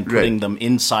 operating and putting them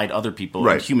inside other people,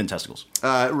 right. human testicles.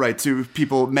 Right, to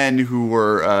men who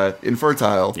were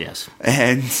infertile. Yes.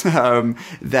 And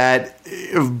that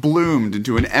bloomed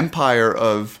into an empire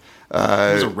of... he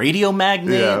was a radio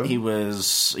magnate. Yeah. He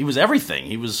was everything.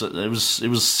 It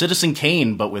was Citizen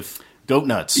Kane, but with goat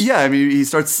nuts. Yeah, I mean,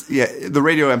 the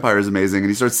radio empire is amazing, and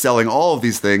he starts selling all of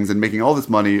these things and making all this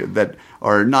money that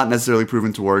are not necessarily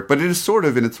proven to work, but it is sort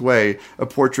of, in its way, a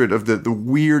portrait of the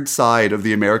weird side of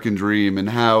the American dream and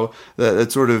how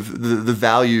that sort of the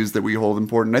values that we hold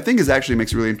important. I think it actually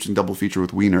makes a really interesting double feature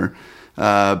with Wiener,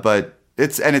 but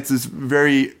it's this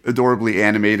very adorably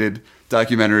animated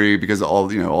documentary because all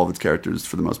of its characters,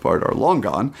 for the most part, are long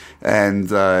gone,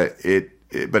 and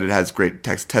but it has great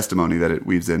testimony that it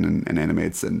weaves in and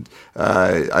animates, and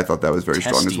I thought that was very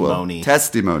strong as well.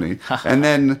 Testimony. And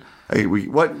then,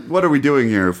 what are we doing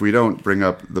here if we don't bring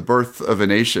up The Birth of a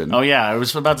Nation? Oh yeah, I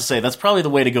was about to say that's probably the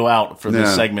way to go out for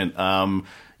this segment.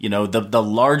 The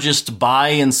largest buy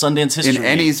in Sundance history, in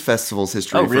any festival's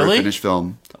history for a Finnish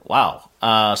film. Wow.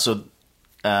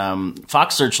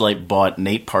 Fox Searchlight bought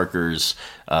Nate Parker's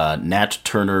Nat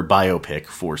Turner biopic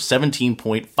for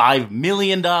 $17.5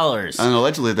 million. And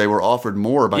allegedly they were offered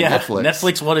more by Netflix.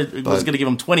 Netflix was going to give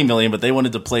them $20 million, but they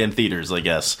wanted to play in theaters, I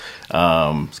guess.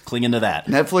 Clinging to that.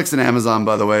 Netflix and Amazon,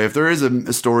 by the way, if there is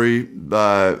a story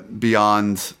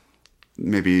beyond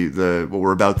maybe what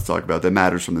we're about to talk about that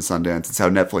matters from the Sundance, it's how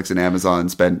Netflix and Amazon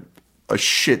spent a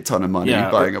shit ton of money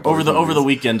buying up over the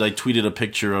weekend. I tweeted a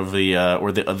picture of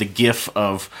the GIF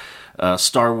of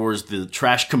Star Wars, the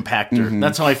trash compactor. Mm-hmm.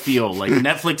 That's how I feel. Like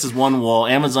Netflix is one wall,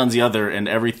 Amazon's the other, and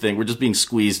everything. We're just being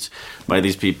squeezed by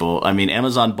these people. I mean,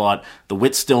 Amazon bought the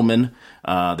Whit Stillman.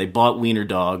 They bought Wiener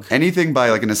Dog. Anything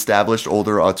by an established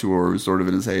older auteur who's sort of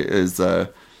in his Twilight.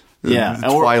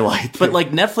 But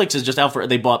Netflix is just out for.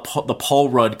 They bought the Paul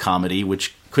Rudd comedy,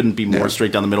 which couldn't be more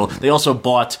straight down the middle. They also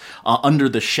bought Under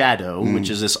the Shadow, which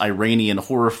is this Iranian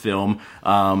horror film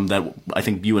that I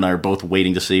think you and I are both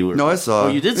waiting to see. No, I saw. Oh,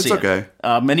 you did see okay.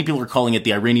 it. Many people are calling it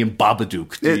the Iranian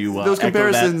Babadook. Those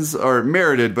comparisons are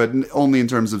merited, but only in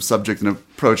terms of subject and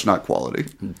approach, not quality.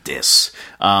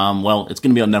 Well, it's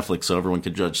going to be on Netflix, so everyone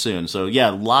can judge soon. So yeah,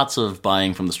 lots of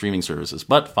buying from the streaming services.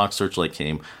 But Fox Searchlight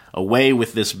came away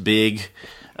with this big.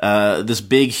 I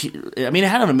mean, it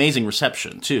had an amazing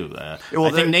reception too. I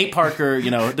think Nate Parker,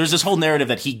 there's this whole narrative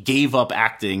that he gave up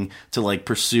acting to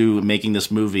pursue making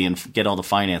this movie and get all the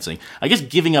financing. I guess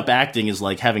giving up acting is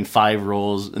like having 5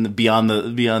 roles and beyond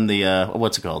the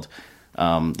what's it called?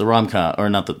 The rom-com, or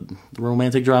not the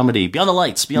romantic dramedy, Beyond the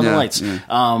Lights. Yeah.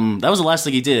 That was the last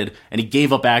thing he did, and he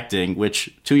gave up acting,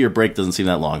 which 2-year break doesn't seem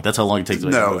that long. That's how long it takes to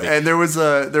make a movie. And there was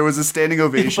a standing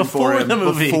ovation for him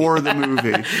before the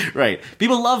movie. Right.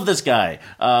 People love this guy,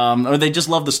 or they just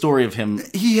love the story of him.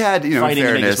 He had, in fighting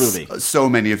fairness, to make this movie. So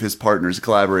many of his partners,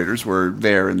 collaborators, were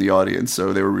there in the audience,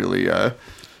 so they were really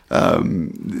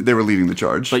they were leading the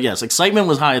charge. But yes, excitement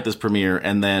was high at this premiere,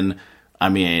 and then. I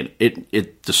mean,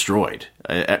 it destroyed.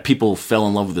 People fell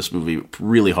in love with this movie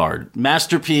really hard.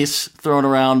 Masterpiece thrown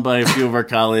around by a few of our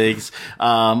colleagues.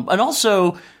 And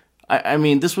also, I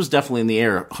mean, this was definitely in the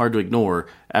air, hard to ignore,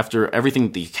 after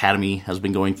everything the Academy has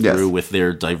been going through with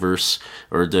their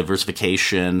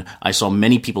diversification. I saw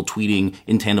many people tweeting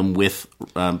in tandem with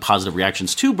positive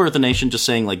reactions to Birth of a Nation, just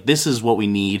saying, this is what we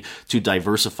need to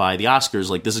diversify the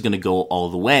Oscars. This is going to go all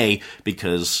the way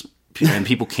because... and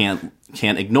people can't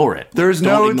can't ignore it. There's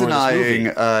Don't no ignore this denying,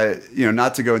 movie.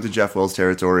 not to go into Jeff Wells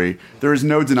territory, there is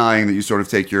no denying that you sort of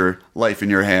take your life in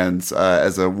your hands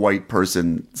as a white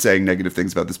person saying negative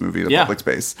things about this movie in a public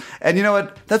space. And you know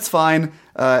what? That's fine.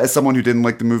 As someone who didn't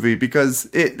like the movie, because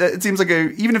it seems like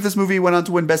even if this movie went on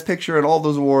to win Best Picture and all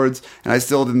those awards, and I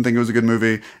still didn't think it was a good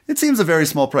movie, it seems a very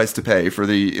small price to pay for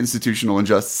the institutional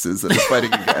injustices that it's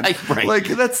fighting against. Right. Like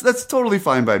that's totally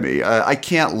fine by me. I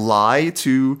can't lie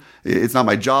to. It's not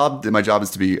my job. My job is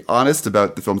to be honest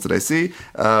about the films that I see.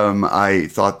 I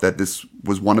thought that this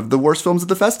was one of the worst films at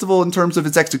the festival in terms of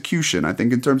its execution. I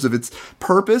think in terms of its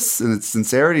purpose and its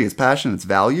sincerity, its passion, its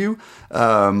value,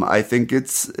 I think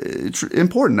it's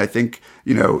important. I think,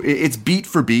 it's beat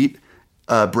for beat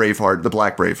Braveheart, the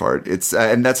Black Braveheart. It's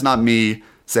and that's not me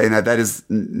saying that. That is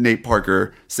Nate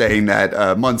Parker saying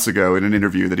that months ago in an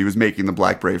interview that he was making the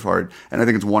Black Braveheart. And I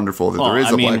think it's wonderful that there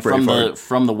is a Black Braveheart.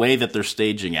 From the way that they're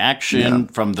staging action,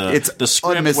 from the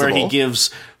script unmissable. where he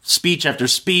gives speech after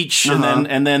speech,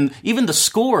 and then even the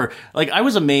score. Like, I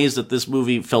was amazed that this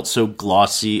movie felt so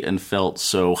glossy and felt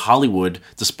so Hollywood,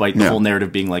 despite the whole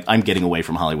narrative being like, I'm getting away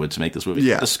from Hollywood to make this movie.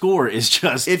 Yeah. The score is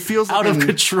just it feels out like of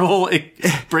control.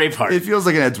 Braveheart. It feels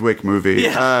like an Ed Zwick movie.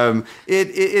 Yeah.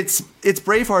 It's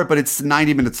Braveheart, but it's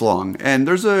 90 minutes long. And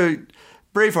there's a...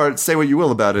 Braveheart, say what you will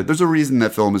about it, there's a reason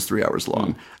that film is 3 hours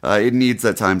long. It needs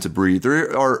that time to breathe.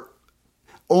 There are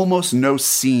almost no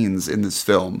scenes in this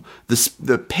film.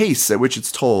 The pace at which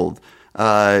it's told,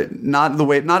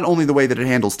 not only the way that it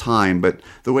handles time, but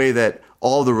the way that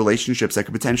all the relationships that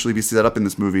could potentially be set up in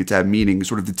this movie to have meaning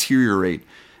sort of deteriorate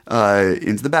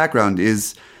into the background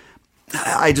is...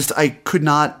 I could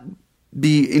not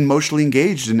be emotionally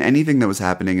engaged in anything that was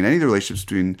happening in any of the relationships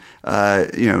between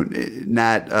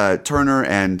Nat Turner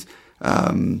and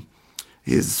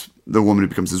the woman who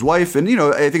becomes his wife. And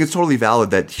I think it's totally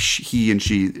valid that he and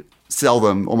she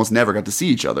seldom, almost never got to see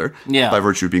each other by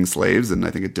virtue of being slaves. And I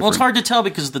think it's hard to tell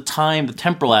because the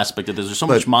temporal aspect of this, there's so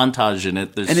much montage in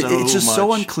it. It's just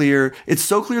so unclear. It's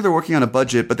so clear they're working on a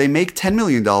budget, but they make $10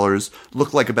 million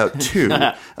look like about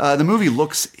 $2. The movie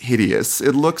looks hideous.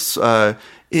 It looks...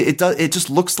 It just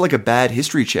looks like a bad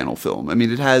History Channel film. I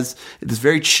mean, it has this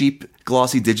very cheap,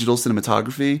 glossy digital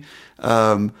cinematography.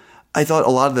 I thought a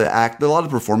lot of the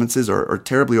performances are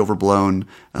terribly overblown.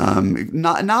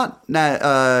 Not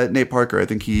Nate Parker. I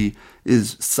think he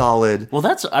is solid.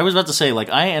 Well, I was about to say, like,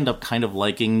 I end up kind of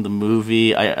liking the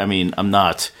movie. I mean, I'm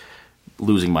not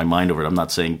losing my mind over it. I'm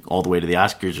not saying all the way to the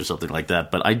Oscars or something like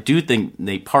that, but I do think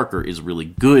Nate Parker is really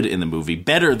good in the movie,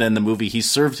 better than the movie he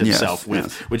served himself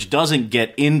with, which doesn't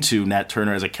get into Nat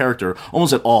Turner as a character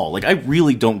almost at all. Like, I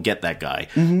really don't get that guy,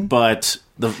 but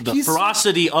the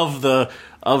ferocity of the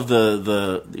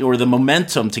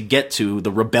momentum to get to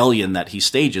the rebellion that he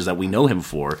stages that we know him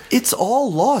for. It's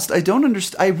all lost. I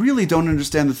really don't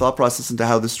understand the thought process into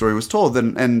how this story was told,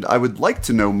 and I would like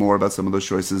to know more about some of those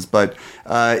choices. But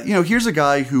here's a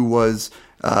guy who was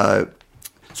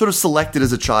sort of selected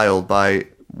as a child by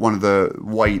one of the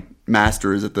white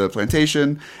masters at the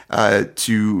plantation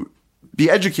to be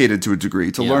educated to a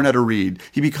degree, to learn how to read.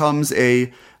 He becomes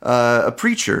a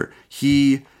preacher.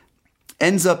 He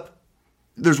ends up...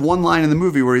 There's one line in the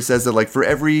movie where he says that, like, for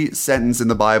every sentence in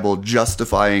the Bible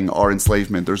justifying our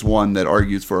enslavement, there's one that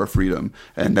argues for our freedom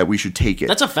and that we should take it.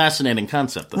 That's a fascinating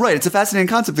concept, though. Right. It's a fascinating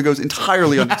concept that goes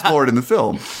entirely unexplored in the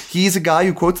film. He's a guy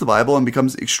who quotes the Bible and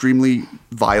becomes extremely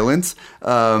violent.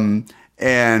 It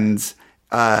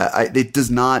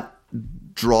does not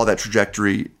draw that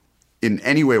trajectory in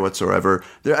any way whatsoever.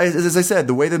 As I said,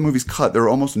 the way the movie's cut, there are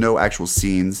almost no actual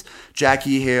scenes.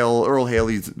 Jackie Hale, Earl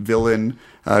Haley's villain,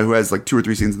 who has like 2 or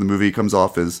 3 scenes in the movie, comes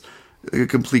off as a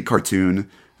complete cartoon.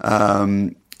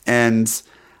 I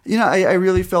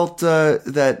really felt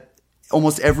that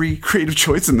almost every creative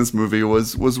choice in this movie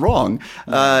was wrong.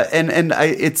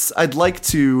 I'd like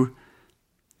to,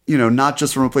 not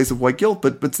just from a place of white guilt,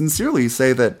 but sincerely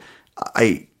say that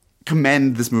I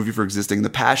commend this movie for existing, the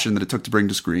passion that it took to bring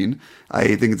to screen.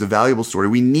 I think it's a valuable story.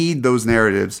 We need those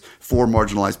narratives for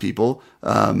marginalized people.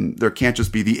 There can't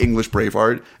just be the English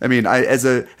Braveheart. I mean, as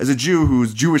a Jew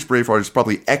whose Jewish Braveheart is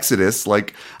probably Exodus,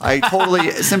 like, I totally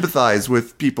sympathize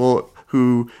with people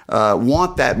who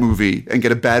want that movie and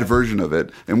get a bad version of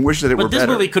it and wish that it were better. But this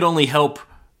movie could only help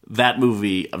that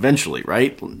movie eventually,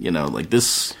 right? Like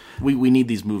this, we need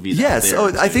these movies. Yes.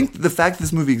 out there I think the fact that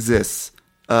this movie exists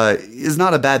is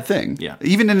not a bad thing. Yeah.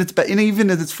 Even in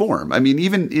its form. I mean,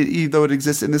 though it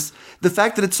exists in this, the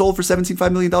fact that it sold for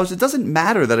 $17.5 million, it doesn't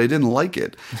matter that I didn't like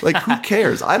it. Like, who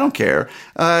cares? I don't care.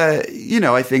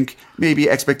 I think maybe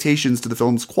expectations to the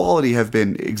film's quality have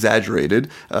been exaggerated,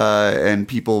 and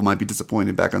people might be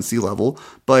disappointed back on Sea Level.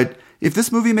 But if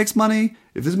this movie makes money,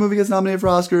 if this movie gets nominated for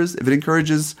Oscars, if it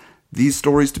encourages these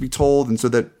stories to be told, and so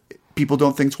that people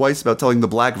don't think twice about telling the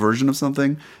black version of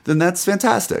something, then that's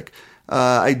fantastic.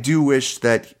 I do wish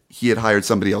that he had hired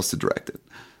somebody else to direct it.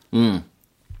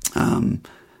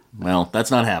 Well,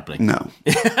 that's not happening. No.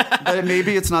 But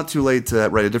maybe it's not too late to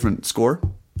write a different score.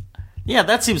 Yeah,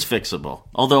 that seems fixable.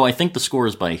 Although I think the score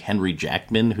is by Henry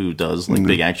Jackman, who does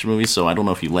big action movies, so I don't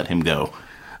know if you let him go.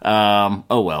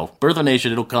 Oh well, Birth of a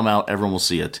Nation, it'll come out, everyone will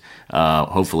see it,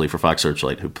 hopefully for Fox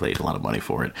Searchlight, who paid a lot of money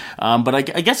for it. But I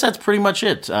guess that's pretty much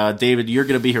it. David, you're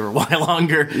going to be here a while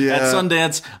longer at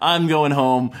Sundance. I'm going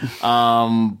home.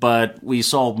 But we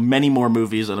saw many more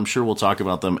movies, and I'm sure we'll talk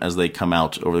about them as they come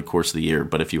out over the course of the year.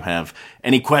 But if you have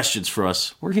any questions for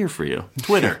us, we're here for you.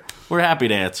 Twitter, we're happy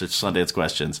to answer Sundance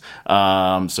questions.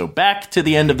 So back to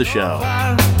the end of the show.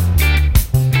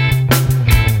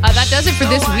 That does it for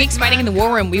this week's Fighting in the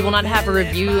War Room. We will not have a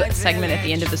review segment at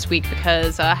the end of this week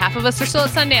because half of us are still at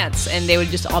Sundance, and they would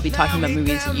just all be talking about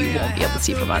movies that you won't be able to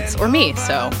see for months, or me.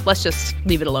 So let's just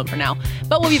leave it alone for now.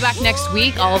 But we'll be back next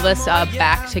week, all of us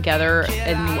back together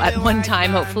at one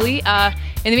time, hopefully.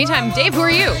 In the meantime, Dave, who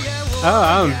are you?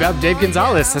 Oh, I'm Dave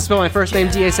Gonzalez. I spell my first name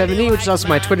DA7E, which is also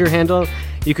my Twitter handle.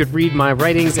 You could read my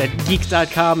writings at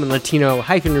geek.com and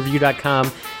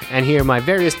latino-review.com, and hear my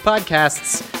various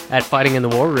podcasts at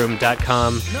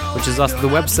fightinginthewarroom.com, which is also the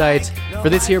website for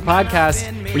this here podcast,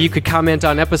 where you could comment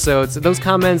on episodes. Those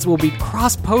comments will be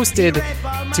cross-posted to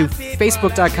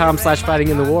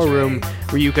facebook.com/fightinginthewarroom,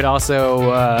 where you could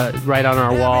also write on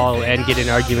our wall and get in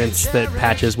arguments that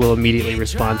Patches will immediately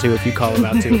respond to if you call him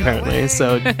out to, apparently.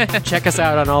 So check us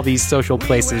out on all these social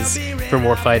places for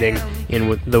more fighting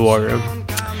in the War Room.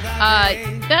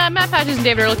 Matt Patches and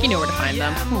David Ehrlich, you know where to find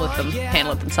them. We'll let them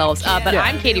handle it themselves. But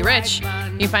I'm Katie Rich. You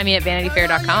can find me at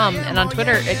VanityFair.com and on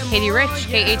Twitter at Katie Rich,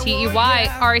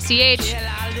 KateyRich.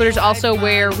 Twitter's also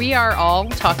where we are all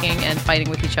talking and fighting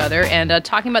with each other and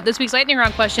talking about this week's lightning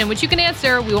round question, which you can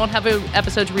answer. We won't have an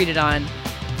episode to read it on,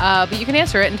 but you can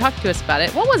answer it and talk to us about it.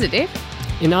 What was it, Dave?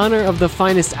 In honor of the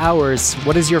finest hours,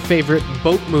 what is your favorite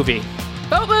boat movie?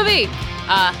 Boat movie!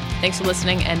 Thanks for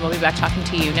listening, and we'll be back talking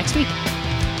to you next week.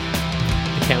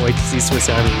 Can't wait to see Swiss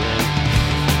Army Man.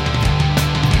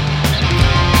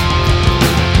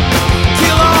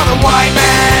 Kill all the white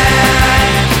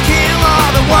men! Kill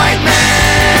all the white men!